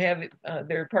 Don't have,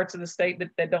 there are parts of the state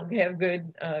that don't have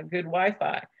good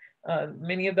Wi-Fi.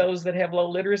 Many of those that have low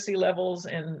literacy levels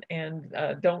and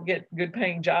don't get good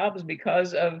paying jobs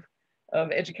because of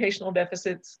educational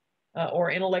deficits or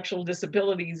intellectual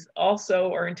disabilities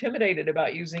also are intimidated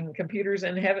about using computers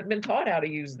and haven't been taught how to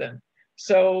use them.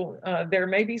 So there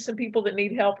may be some people that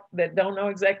need help that don't know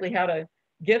exactly how to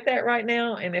get that right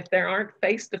now. And if there aren't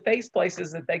face-to-face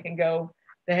places that they can go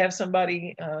to have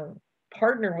somebody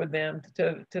partner with them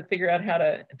to figure out how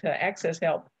to access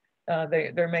help,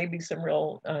 there may be some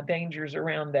real dangers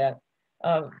around that.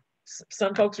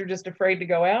 Some folks are just afraid to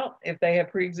go out if they have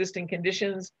pre-existing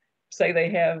conditions, say they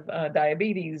have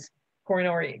diabetes,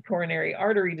 coronary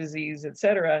artery disease,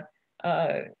 etc.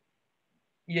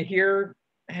 You hear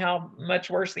how much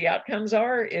worse the outcomes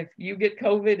are. If you get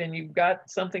COVID and you've got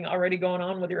something already going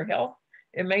on with your health,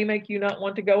 it may make you not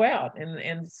want to go out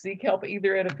and seek help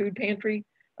either at a food pantry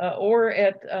or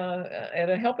at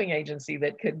a helping agency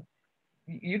that could.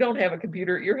 You don't have a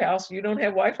computer at your house, you don't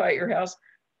have Wi-Fi at your house,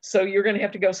 so you're going to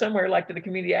have to go somewhere like to the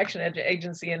Community Action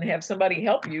Agency and have somebody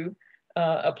help you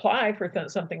apply for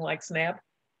something like SNAP,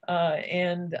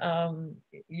 and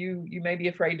you may be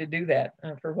afraid to do that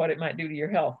for what it might do to your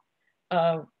health.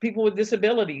 People with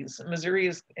disabilities,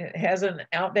 Missouri has an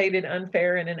outdated,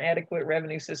 unfair, and inadequate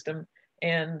revenue system,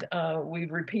 and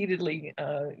we've repeatedly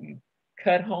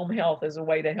cut home health as a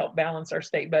way to help balance our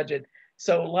state budget.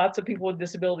 So lots of people with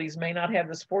disabilities may not have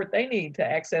the support they need to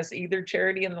access either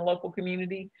charity in the local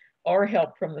community or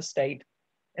help from the state.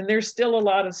 And there's still a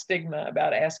lot of stigma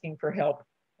about asking for help.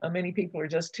 Many people are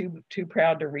just too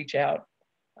proud to reach out.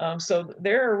 So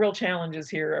there are real challenges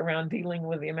here around dealing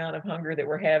with the amount of hunger that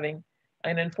we're having.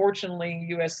 And unfortunately,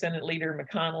 U.S. Senate Leader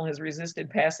McConnell has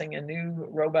resisted passing a new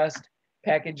robust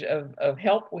package of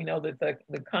help. We know that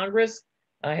the Congress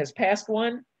has passed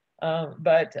one.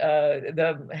 But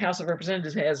the House of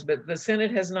Representatives has, but the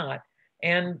Senate has not.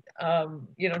 And,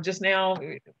 just now,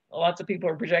 lots of people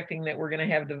are projecting that we're going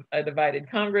to have a divided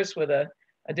Congress with a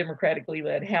democratically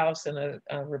led House and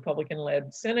a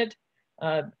Republican-led Senate.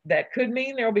 That could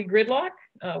mean there'll be gridlock.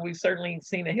 We've certainly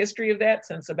seen a history of that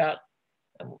since about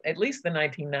at least the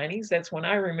 1990s. That's when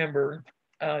I remember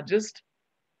just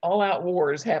all-out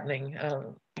wars happening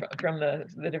from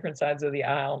the different sides of the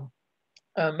aisle.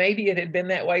 Maybe it had been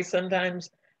that way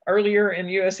sometimes earlier in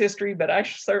U.S. history, but I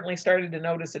certainly started to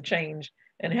notice a change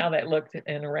in how that looked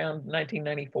in around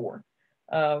 1994.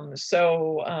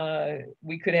 So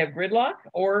we could have gridlock,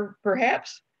 or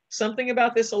perhaps something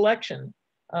about this election.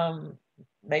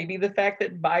 Maybe the fact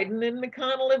that Biden and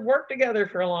McConnell have worked together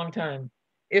for a long time.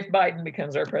 If Biden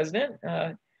becomes our president,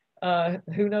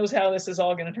 who knows how this is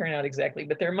all going to turn out exactly,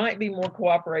 but there might be more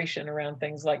cooperation around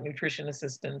things like nutrition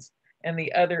assistance and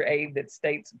the other aid that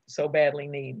states so badly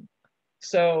need.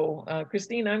 So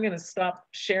Christine, I'm going to stop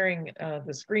sharing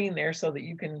the screen there so that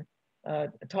you can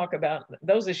talk about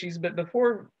those issues. But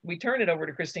before we turn it over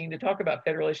to Christine to talk about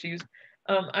federal issues,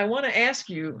 I want to ask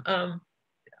you,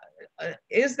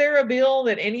 is there a bill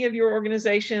that any of your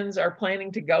organizations are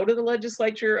planning to go to the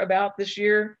legislature about this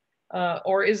year?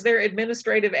 Or is there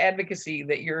administrative advocacy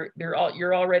that you're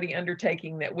already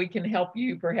undertaking that we can help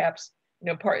you, perhaps,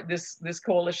 this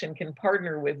coalition can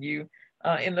partner with you?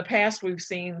 In the past, we've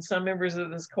seen some members of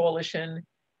this coalition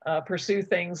pursue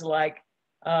things like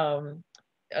some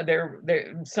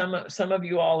of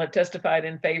you all have testified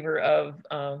in favor of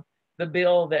the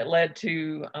bill that led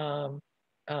to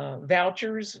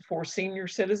vouchers for senior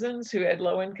citizens who had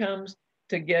low incomes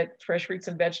to get fresh fruits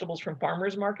and vegetables from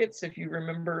farmers markets. If you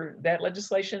remember that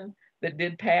legislation that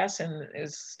did pass and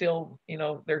is still,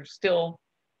 they're still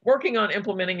working on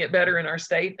implementing it better in our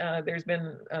state. There's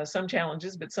been some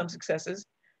challenges, but some successes.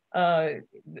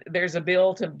 There's a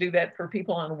bill to do that for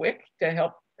people on WIC to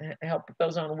help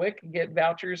those on WIC get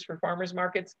vouchers for farmers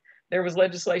markets. There was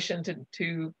legislation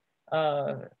to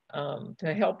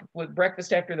help with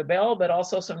breakfast after the bell, but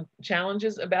also some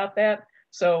challenges about that.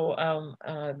 So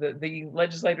the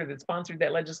legislator that sponsored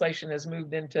that legislation has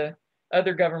moved into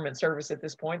other government service at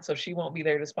this point, so she won't be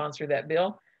there to sponsor that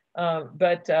bill.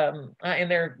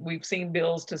 We've seen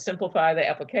bills to simplify the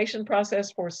application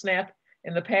process for SNAP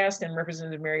in the past, and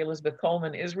Representative Mary Elizabeth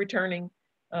Coleman is returning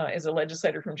as a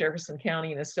legislator from Jefferson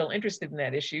County and is still interested in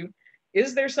that issue.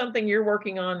 Is there something you're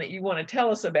working on that you want to tell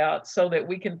us about so that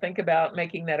we can think about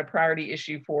making that a priority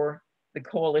issue for the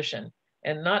coalition?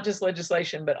 And not just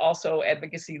legislation, but also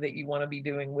advocacy that you want to be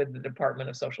doing with the Department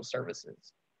of Social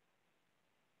Services.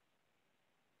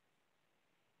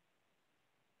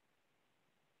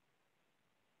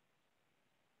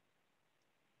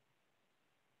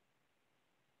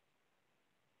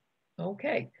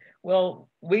 Okay, well,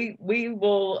 we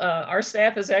will, our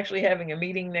staff is actually having a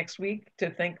meeting next week to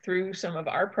think through some of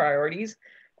our priorities.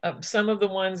 Some of the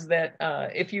ones that,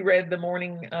 if you read the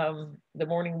morning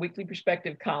weekly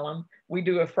perspective column, we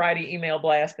do a Friday email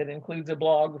blast that includes a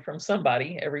blog from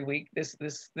somebody every week. This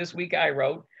week I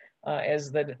wrote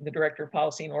as the Director of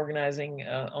Policy and Organizing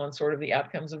on sort of the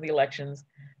outcomes of the elections.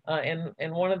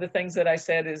 And one of the things that I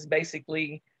said is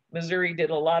basically, Missouri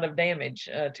did a lot of damage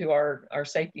to our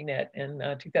safety net in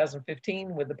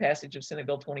 2015 with the passage of Senate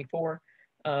Bill 24.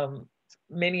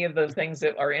 Many of those things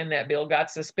that are in that bill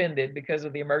got suspended because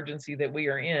of the emergency that we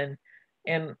are in.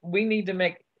 And we need to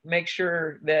make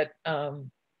sure that,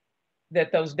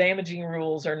 that those damaging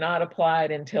rules are not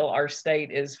applied until our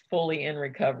state is fully in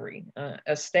recovery,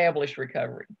 established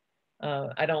recovery.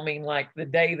 I don't mean like the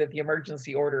day that the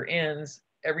emergency order ends,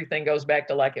 everything goes back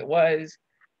to like it was.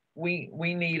 We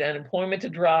need unemployment to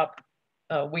drop.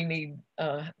 We need,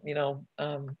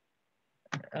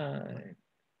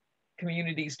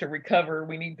 communities to recover.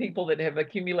 We need people that have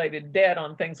accumulated debt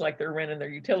on things like their rent and their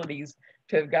utilities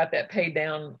to have got that paid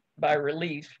down by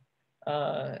relief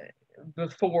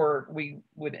before we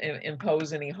would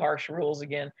impose any harsh rules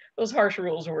again. Those harsh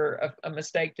rules were a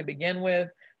mistake to begin with.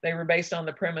 They were based on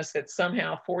the premise that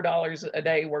somehow $4 a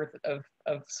day worth of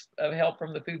help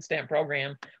from the food stamp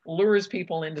program lures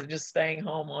people into just staying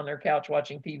home on their couch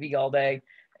watching TV all day,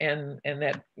 and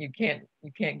that you can't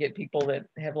get people that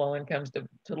have low incomes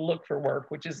to look for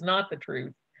work, which is not the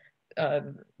truth.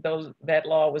 That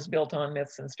law was built on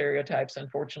myths and stereotypes,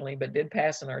 unfortunately, but did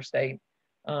pass in our state,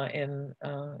 and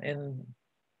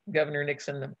Governor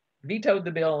Nixon vetoed the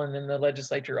bill, and then the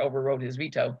legislature overrode his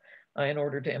veto in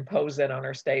order to impose that on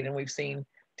our state. And we've seen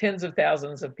tens of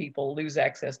thousands of people lose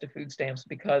access to food stamps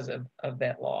because of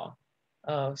that law.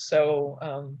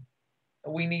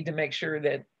 We need to make sure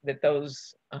that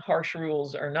those harsh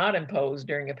rules are not imposed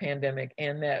during a pandemic,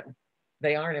 and that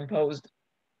they aren't imposed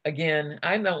again.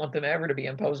 I don't want them ever to be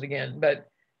imposed again, but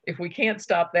if we can't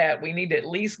stop that, we need to at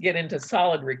least get into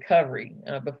solid recovery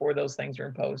before those things are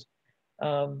imposed.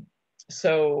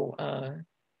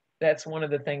 That's one of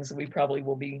the things that we probably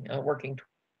will be working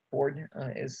toward,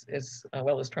 as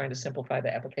well as trying to simplify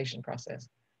the application process.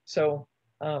 So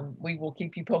we will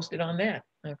keep you posted on that.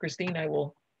 Christine, I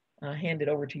will hand it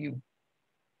over to you.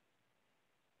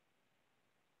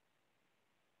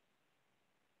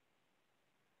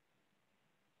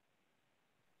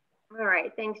 All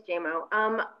right, thanks,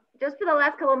 JMO. just for the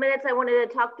last couple of minutes, I wanted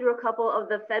to talk through a couple of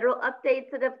the federal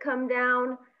updates that have come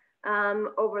down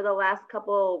over the last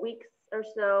couple of weeks or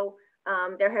so.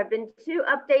 There have been 2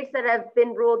 updates that have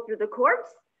been ruled through the courts.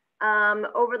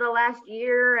 Over the last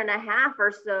year and a half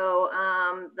or so,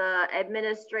 the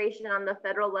administration on the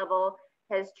federal level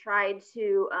has tried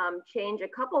to change a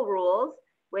couple rules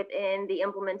within the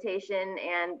implementation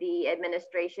and the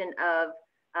administration of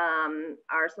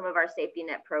some of our safety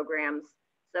net programs.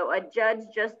 So a judge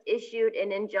just issued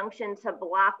an injunction to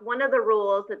block one of the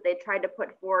rules that they tried to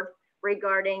put forth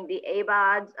regarding the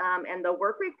ABODs and the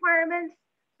work requirements.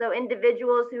 So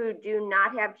individuals who do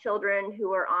not have children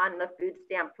who are on the food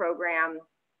stamp program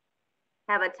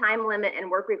have a time limit and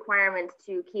work requirements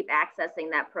to keep accessing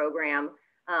that program.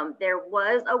 There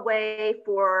was a way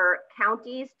for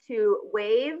counties to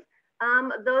waive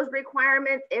those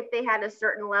requirements if they had a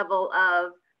certain level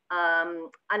of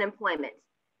unemployment.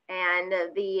 And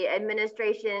the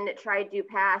administration tried to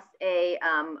pass a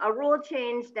rule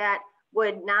change that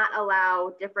would not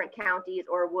allow different counties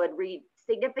or would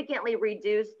significantly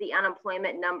reduce the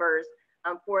unemployment numbers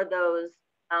for those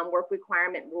work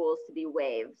requirement rules to be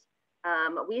waived.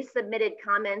 We submitted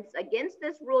comments against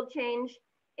this rule change,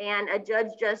 and a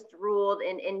judge just ruled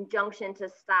an injunction to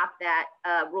stop that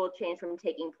rule change from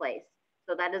taking place.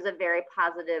 So that is a very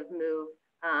positive move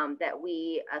that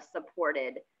we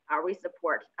supported. We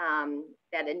support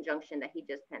that injunction that he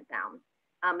just sent down.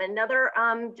 Another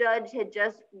judge had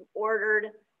just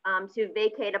ordered to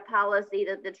vacate a policy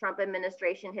that the Trump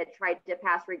administration had tried to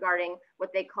pass regarding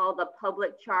what they call the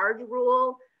public charge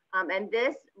rule. And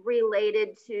this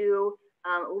related to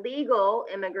legal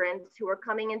immigrants who are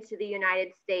coming into the United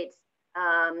States,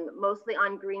 mostly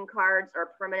on green cards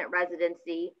or permanent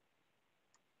residency.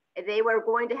 They were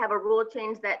going to have a rule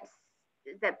change that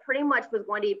pretty much was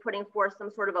going to be putting forth some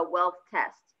sort of a wealth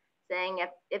test, saying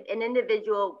if an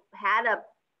individual had a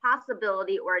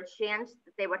possibility or a chance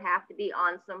that they would have to be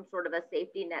on some sort of a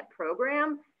safety net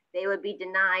program, they would be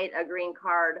denied a green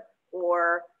card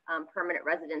or permanent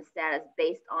resident status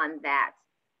based on that.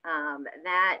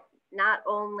 That not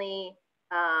only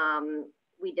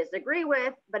we disagree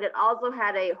with, but it also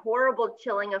had a horrible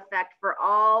chilling effect for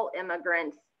all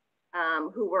immigrants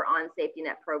who were on safety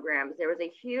net programs. There was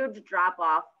a huge drop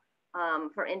off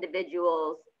for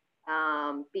individuals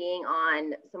being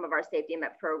on some of our safety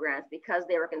net programs because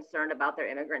they were concerned about their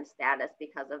immigrant status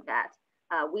because of that.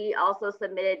 We also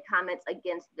submitted comments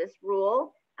against this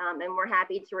rule, and we're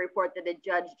happy to report that the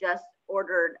judge just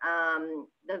ordered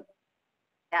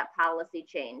that policy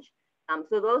change.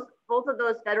 So both of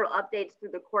those federal updates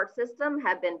through the court system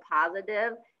have been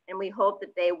positive, and we hope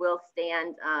that they will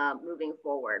stand moving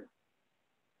forward.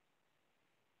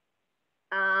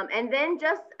 And then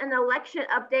just an election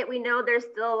update. We know there's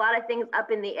still a lot of things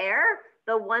up in the air.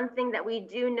 The one thing that we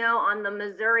do know on the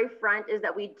Missouri front is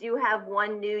that we do have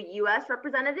one new U.S.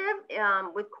 representative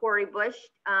with Corbridge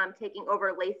taking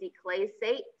over Lacey Clay's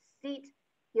seat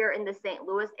here in the St.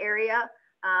 Louis area.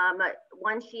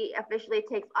 Once she officially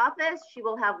takes office, she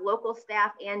will have local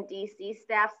staff and DC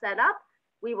staff set up.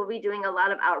 We will be doing a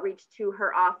lot of outreach to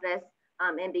her office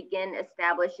and begin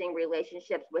establishing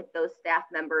relationships with those staff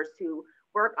members who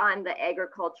work on the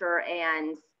agriculture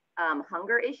and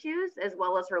hunger issues, as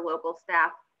well as her local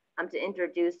staff to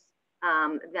introduce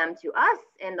them to us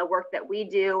and the work that we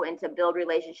do and to build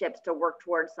relationships to work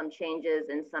towards some changes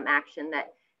and some action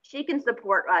that she can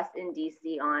support us in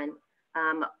DC on.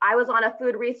 I was on a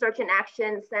Food Research and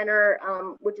Action Center,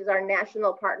 which is our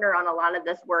national partner on a lot of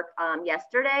this work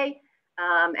yesterday.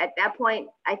 At that point,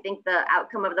 I think the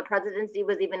outcome of the presidency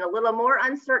was even a little more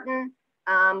uncertain.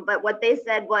 But what they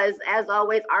said was, as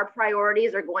always, our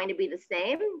priorities are going to be the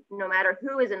same, no matter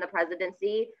who is in the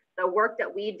presidency. The work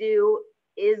that we do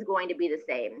is going to be the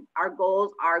same. Our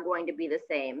goals are going to be the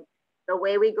same. The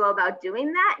way we go about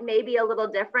doing that may be a little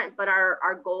different, but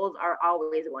our goals are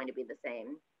always going to be the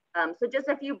same. So just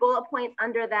a few bullet points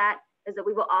under that is that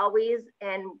we will always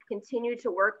and continue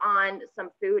to work on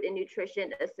some food and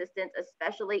nutrition assistance,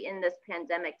 especially in this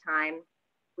pandemic time.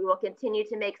 We will continue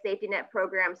to make safety net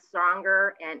programs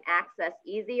stronger and access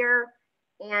easier.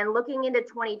 And looking into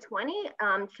 2020,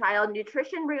 child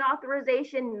nutrition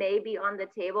reauthorization may be on the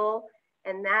table.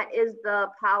 And that is the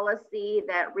policy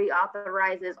that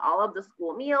reauthorizes all of the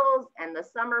school meals and the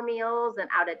summer meals and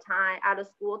out of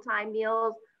school time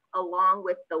meals, along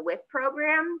with the WIC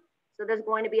program. So there's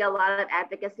going to be a lot of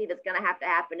advocacy that's going to have to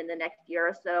happen in the next year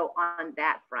or so on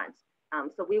that front.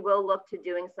 So we will look to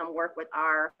doing some work with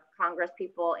our Congress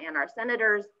people and our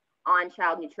senators on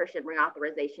child nutrition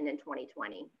reauthorization in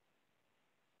 2020.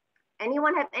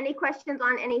 Anyone have any questions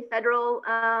on any federal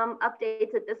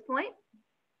updates at this point?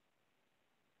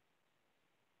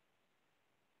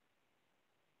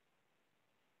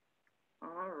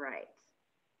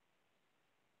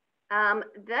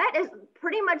 That is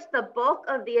pretty much the bulk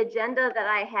of the agenda that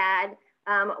I had.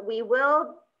 We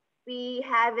will be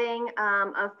having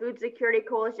a food security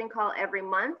coalition call every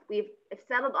month. We've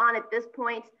settled on at this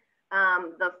point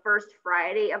the first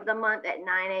Friday of the month at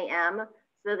 9 a.m.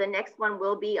 So the next one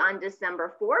will be on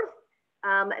December 4th.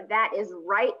 That is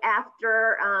right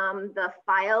after the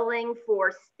filing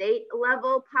for state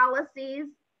level policies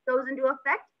goes into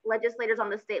effect. Legislators on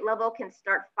the state level can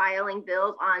start filing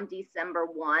bills on December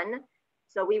 1.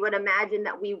 So we would imagine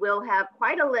that we will have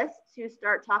quite a list to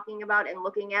start talking about and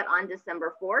looking at on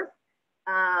December 4th.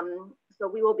 So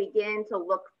we will begin to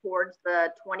look towards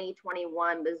the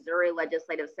 2021 Missouri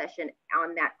legislative session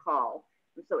on that call.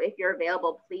 So if you're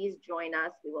available, please join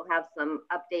us. We will have some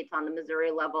updates on the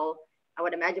Missouri level. I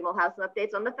would imagine we'll have some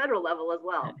updates on the federal level as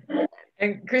well.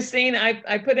 And Christine,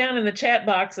 I put down in the chat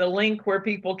box a link where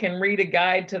people can read a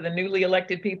guide to the newly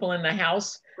elected people in the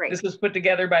House. Great. This was put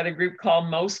together by the group called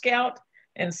MoScout.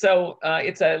 And so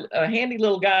it's a handy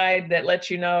little guide that lets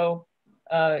you know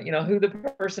who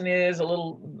the person is, a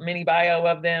little mini bio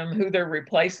of them, who they're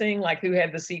replacing, like who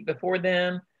had the seat before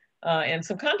them, and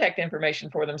some contact information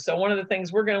for them. So one of the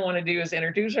things we're going to want to do is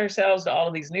introduce ourselves to all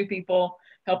of these new people,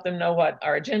 help them know what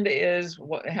our agenda is,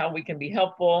 how we can be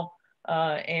helpful,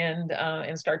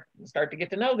 and start to get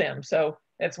to know them. So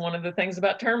that's one of the things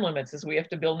about term limits is we have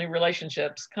to build new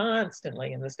relationships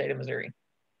constantly in the state of Missouri.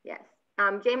 Yes.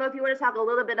 JMO, if you want to talk a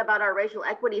little bit about our Racial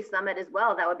Equity Summit as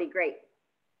well, that would be great.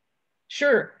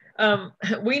 Sure.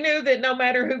 We knew that no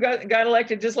matter who got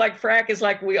elected, just like FRAC is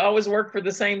like we always work for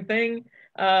the same thing,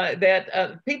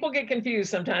 that people get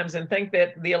confused sometimes and think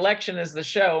that the election is the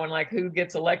show and like who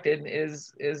gets elected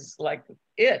is like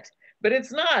it. But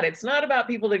it's not. It's not about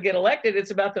people that get elected.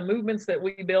 It's about the movements that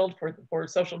we build for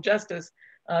social justice.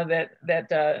 That's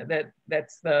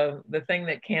the thing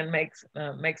that can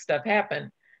make stuff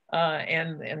happen.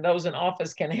 And those in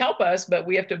office can help us, but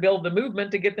we have to build the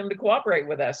movement to get them to cooperate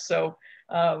with us. So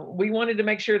we wanted to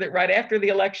make sure that right after the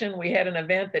election, we had an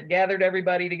event that gathered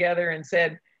everybody together and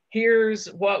said, here's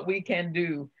what we can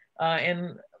do.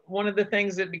 And one of the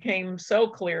things that became so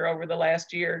clear over the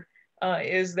last year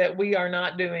is that we are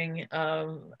not doing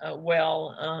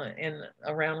well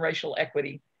around racial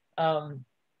equity.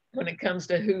 When it comes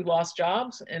to who lost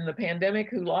jobs in the pandemic,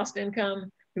 who lost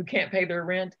income, who can't pay their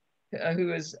rent, who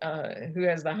has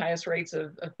the highest rates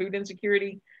of food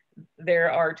insecurity,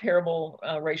 there are terrible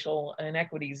racial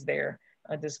inequities there,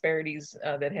 disparities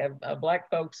that have Black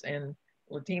folks and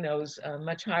Latinos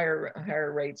much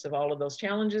higher rates of all of those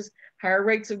challenges, higher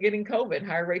rates of getting COVID,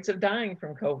 higher rates of dying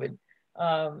from COVID.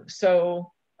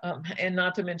 And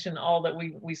not to mention all that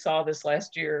we saw this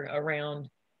last year around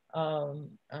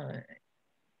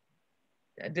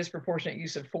disproportionate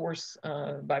use of force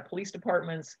by police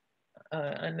departments,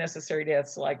 unnecessary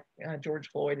deaths like George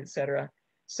Floyd, et cetera.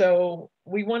 So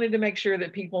we wanted to make sure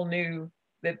that people knew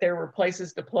that there were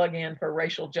places to plug in for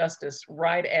racial justice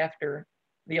right after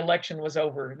the election was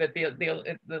over, that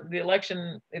the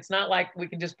election, it's not like we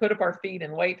can just put up our feet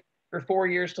and wait for 4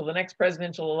 years till the next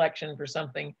presidential election for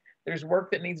something. There's work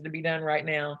that needs to be done right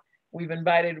now. We've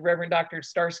invited Reverend Dr.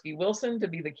 Starsky Wilson to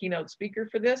be the keynote speaker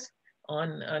for this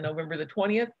on November the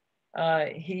 20th.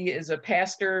 He is a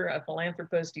pastor, a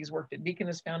philanthropist. He's worked at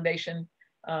Deaconess Foundation.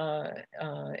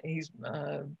 He's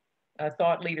a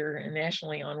thought leader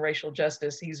nationally on racial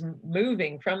justice. He's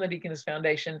moving from the Deaconess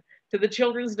Foundation to the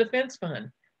Children's Defense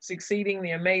Fund, succeeding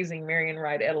the amazing Marian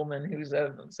Wright Edelman, who's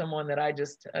someone that I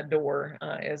just adore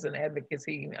as an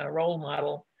advocacy role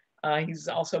model. He's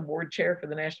also board chair for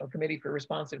the National Committee for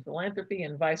Responsive Philanthropy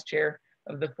and vice chair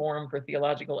of the Forum for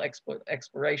Theological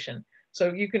Exploration.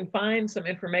 So you can find some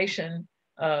information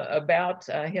about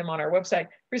him on our website.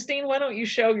 Christine, why don't you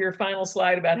show your final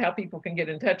slide about how people can get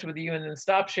in touch with you, and then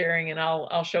stop sharing and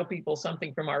I'll show people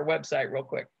something from our website real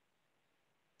quick.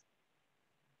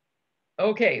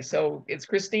 Okay, so it's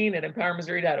Christine at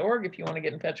empowermissouri.org if you want to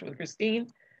get in touch with Christine.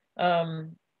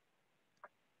 On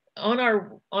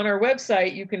our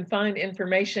website, you can find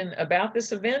information about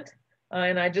this event.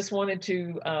 And I just wanted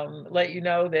to let you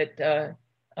know that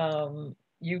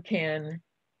you can,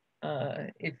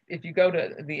 if you go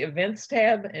to the events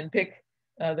tab and pick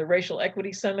the Racial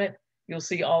Equity Summit, you'll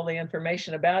see all the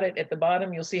information about it. At the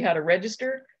bottom, you'll see how to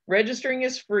register. Registering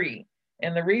is free.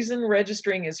 And the reason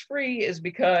registering is free is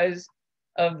because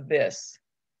of this.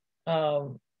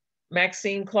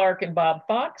 Maxine Clark and Bob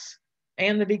Fox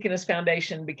and the Deaconess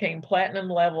Foundation became platinum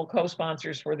level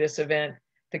co-sponsors for this event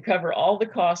to cover all the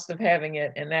costs of having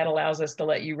it, and that allows us to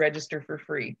let you register for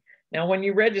free. Now, when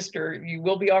you register, you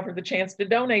will be offered the chance to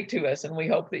donate to us, and we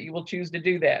hope that you will choose to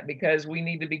do that because we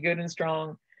need to be good and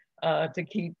strong to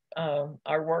keep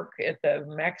our work at the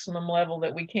maximum level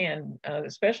that we can,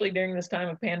 especially during this time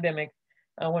of pandemic,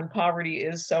 when poverty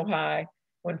is so high,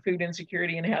 when food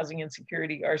insecurity and housing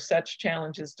insecurity are such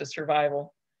challenges to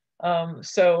survival.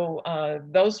 So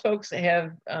those folks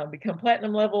have become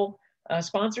platinum level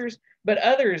sponsors, but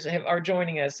others are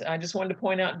joining us. I just wanted to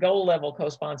point out gold level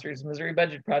co-sponsors: Missouri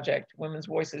Budget Project, Women's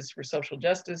Voices for Social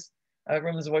Justice,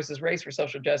 Women's Voices Race for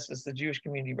Social Justice, the Jewish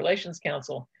Community Relations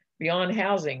Council, Beyond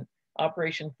Housing,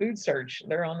 Operation Food Search.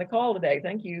 They're on the call today.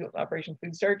 Thank you, Operation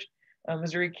Food Search.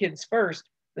 Missouri Kids First,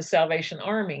 the Salvation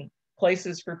Army,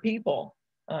 Places for People,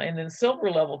 and then silver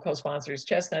level co-sponsors: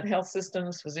 Chestnut Health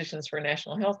Systems, Physicians for a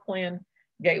National Health Plan,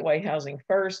 Gateway Housing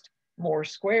First, More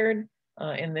Squared,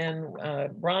 and then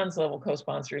bronze level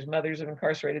co-sponsors: Mothers of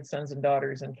Incarcerated Sons and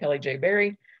Daughters and Kelly J.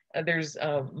 Berry. There's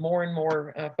more and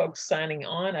more folks signing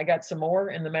on. I got some more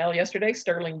in the mail yesterday.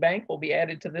 Sterling Bank will be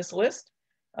added to this list.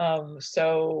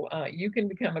 So you can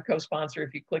become a co-sponsor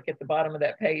if you click at the bottom of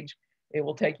that page. It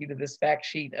will take you to this fact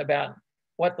sheet about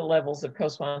what the levels of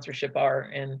co-sponsorship are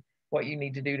and what you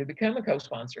need to do to become a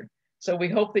co-sponsor. So we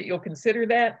hope that you'll consider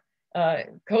that.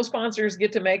 Co-sponsors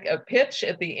get to make a pitch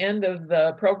at the end of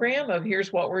the program of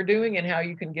here's what we're doing and how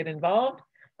you can get involved.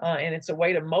 And it's a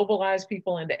way to mobilize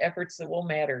people into efforts that will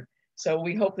matter. So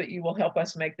we hope that you will help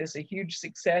us make this a huge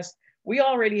success. We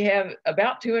already have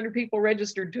about 200 people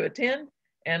registered to attend,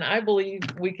 and I believe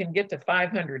we can get to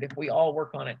 500 if we all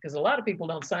work on it, because a lot of people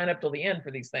don't sign up till the end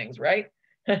for these things, right?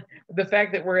 The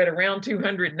fact that we're at around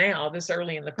 200 now, this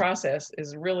early in the process,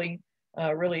 is really,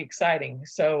 really exciting.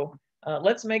 So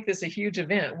let's make this a huge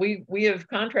event. We have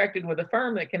contracted with a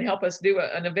firm that can help us do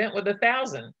an event with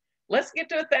 1,000. Let's get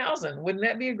to 1,000. Wouldn't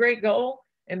that be a great goal?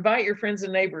 Invite your friends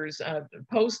and neighbors.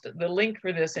 Post the link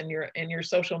for this in your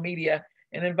social media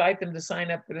and invite them to sign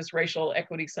up for this Racial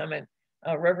Equity Summit.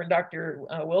 Reverend Dr.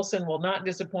 Wilson will not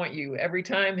disappoint you. Every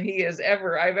time I've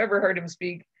ever heard him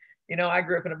speak, you know, I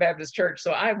grew up in a Baptist church,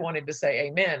 so I wanted to say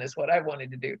amen is what I wanted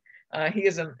to do. He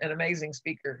is an amazing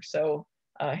speaker. So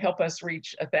help us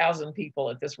reach 1,000 people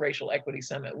at this Racial Equity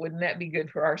Summit. Wouldn't that be good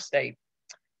for our state?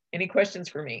 Any questions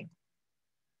for me?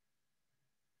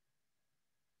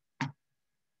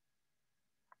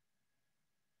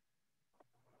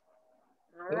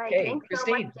 All right, okay, thanks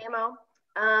Christine. so much,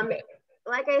 JMO.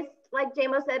 Like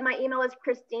JMO said, my email is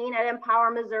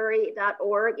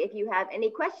christine@empowermissouri.org. If you have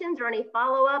any questions or any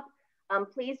follow-up,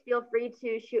 please feel free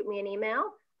to shoot me an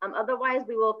email. Otherwise,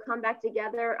 we will come back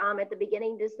together at the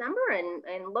beginning of December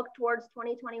and look towards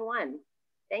 2021.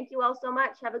 Thank you all so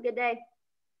much. Have a good day.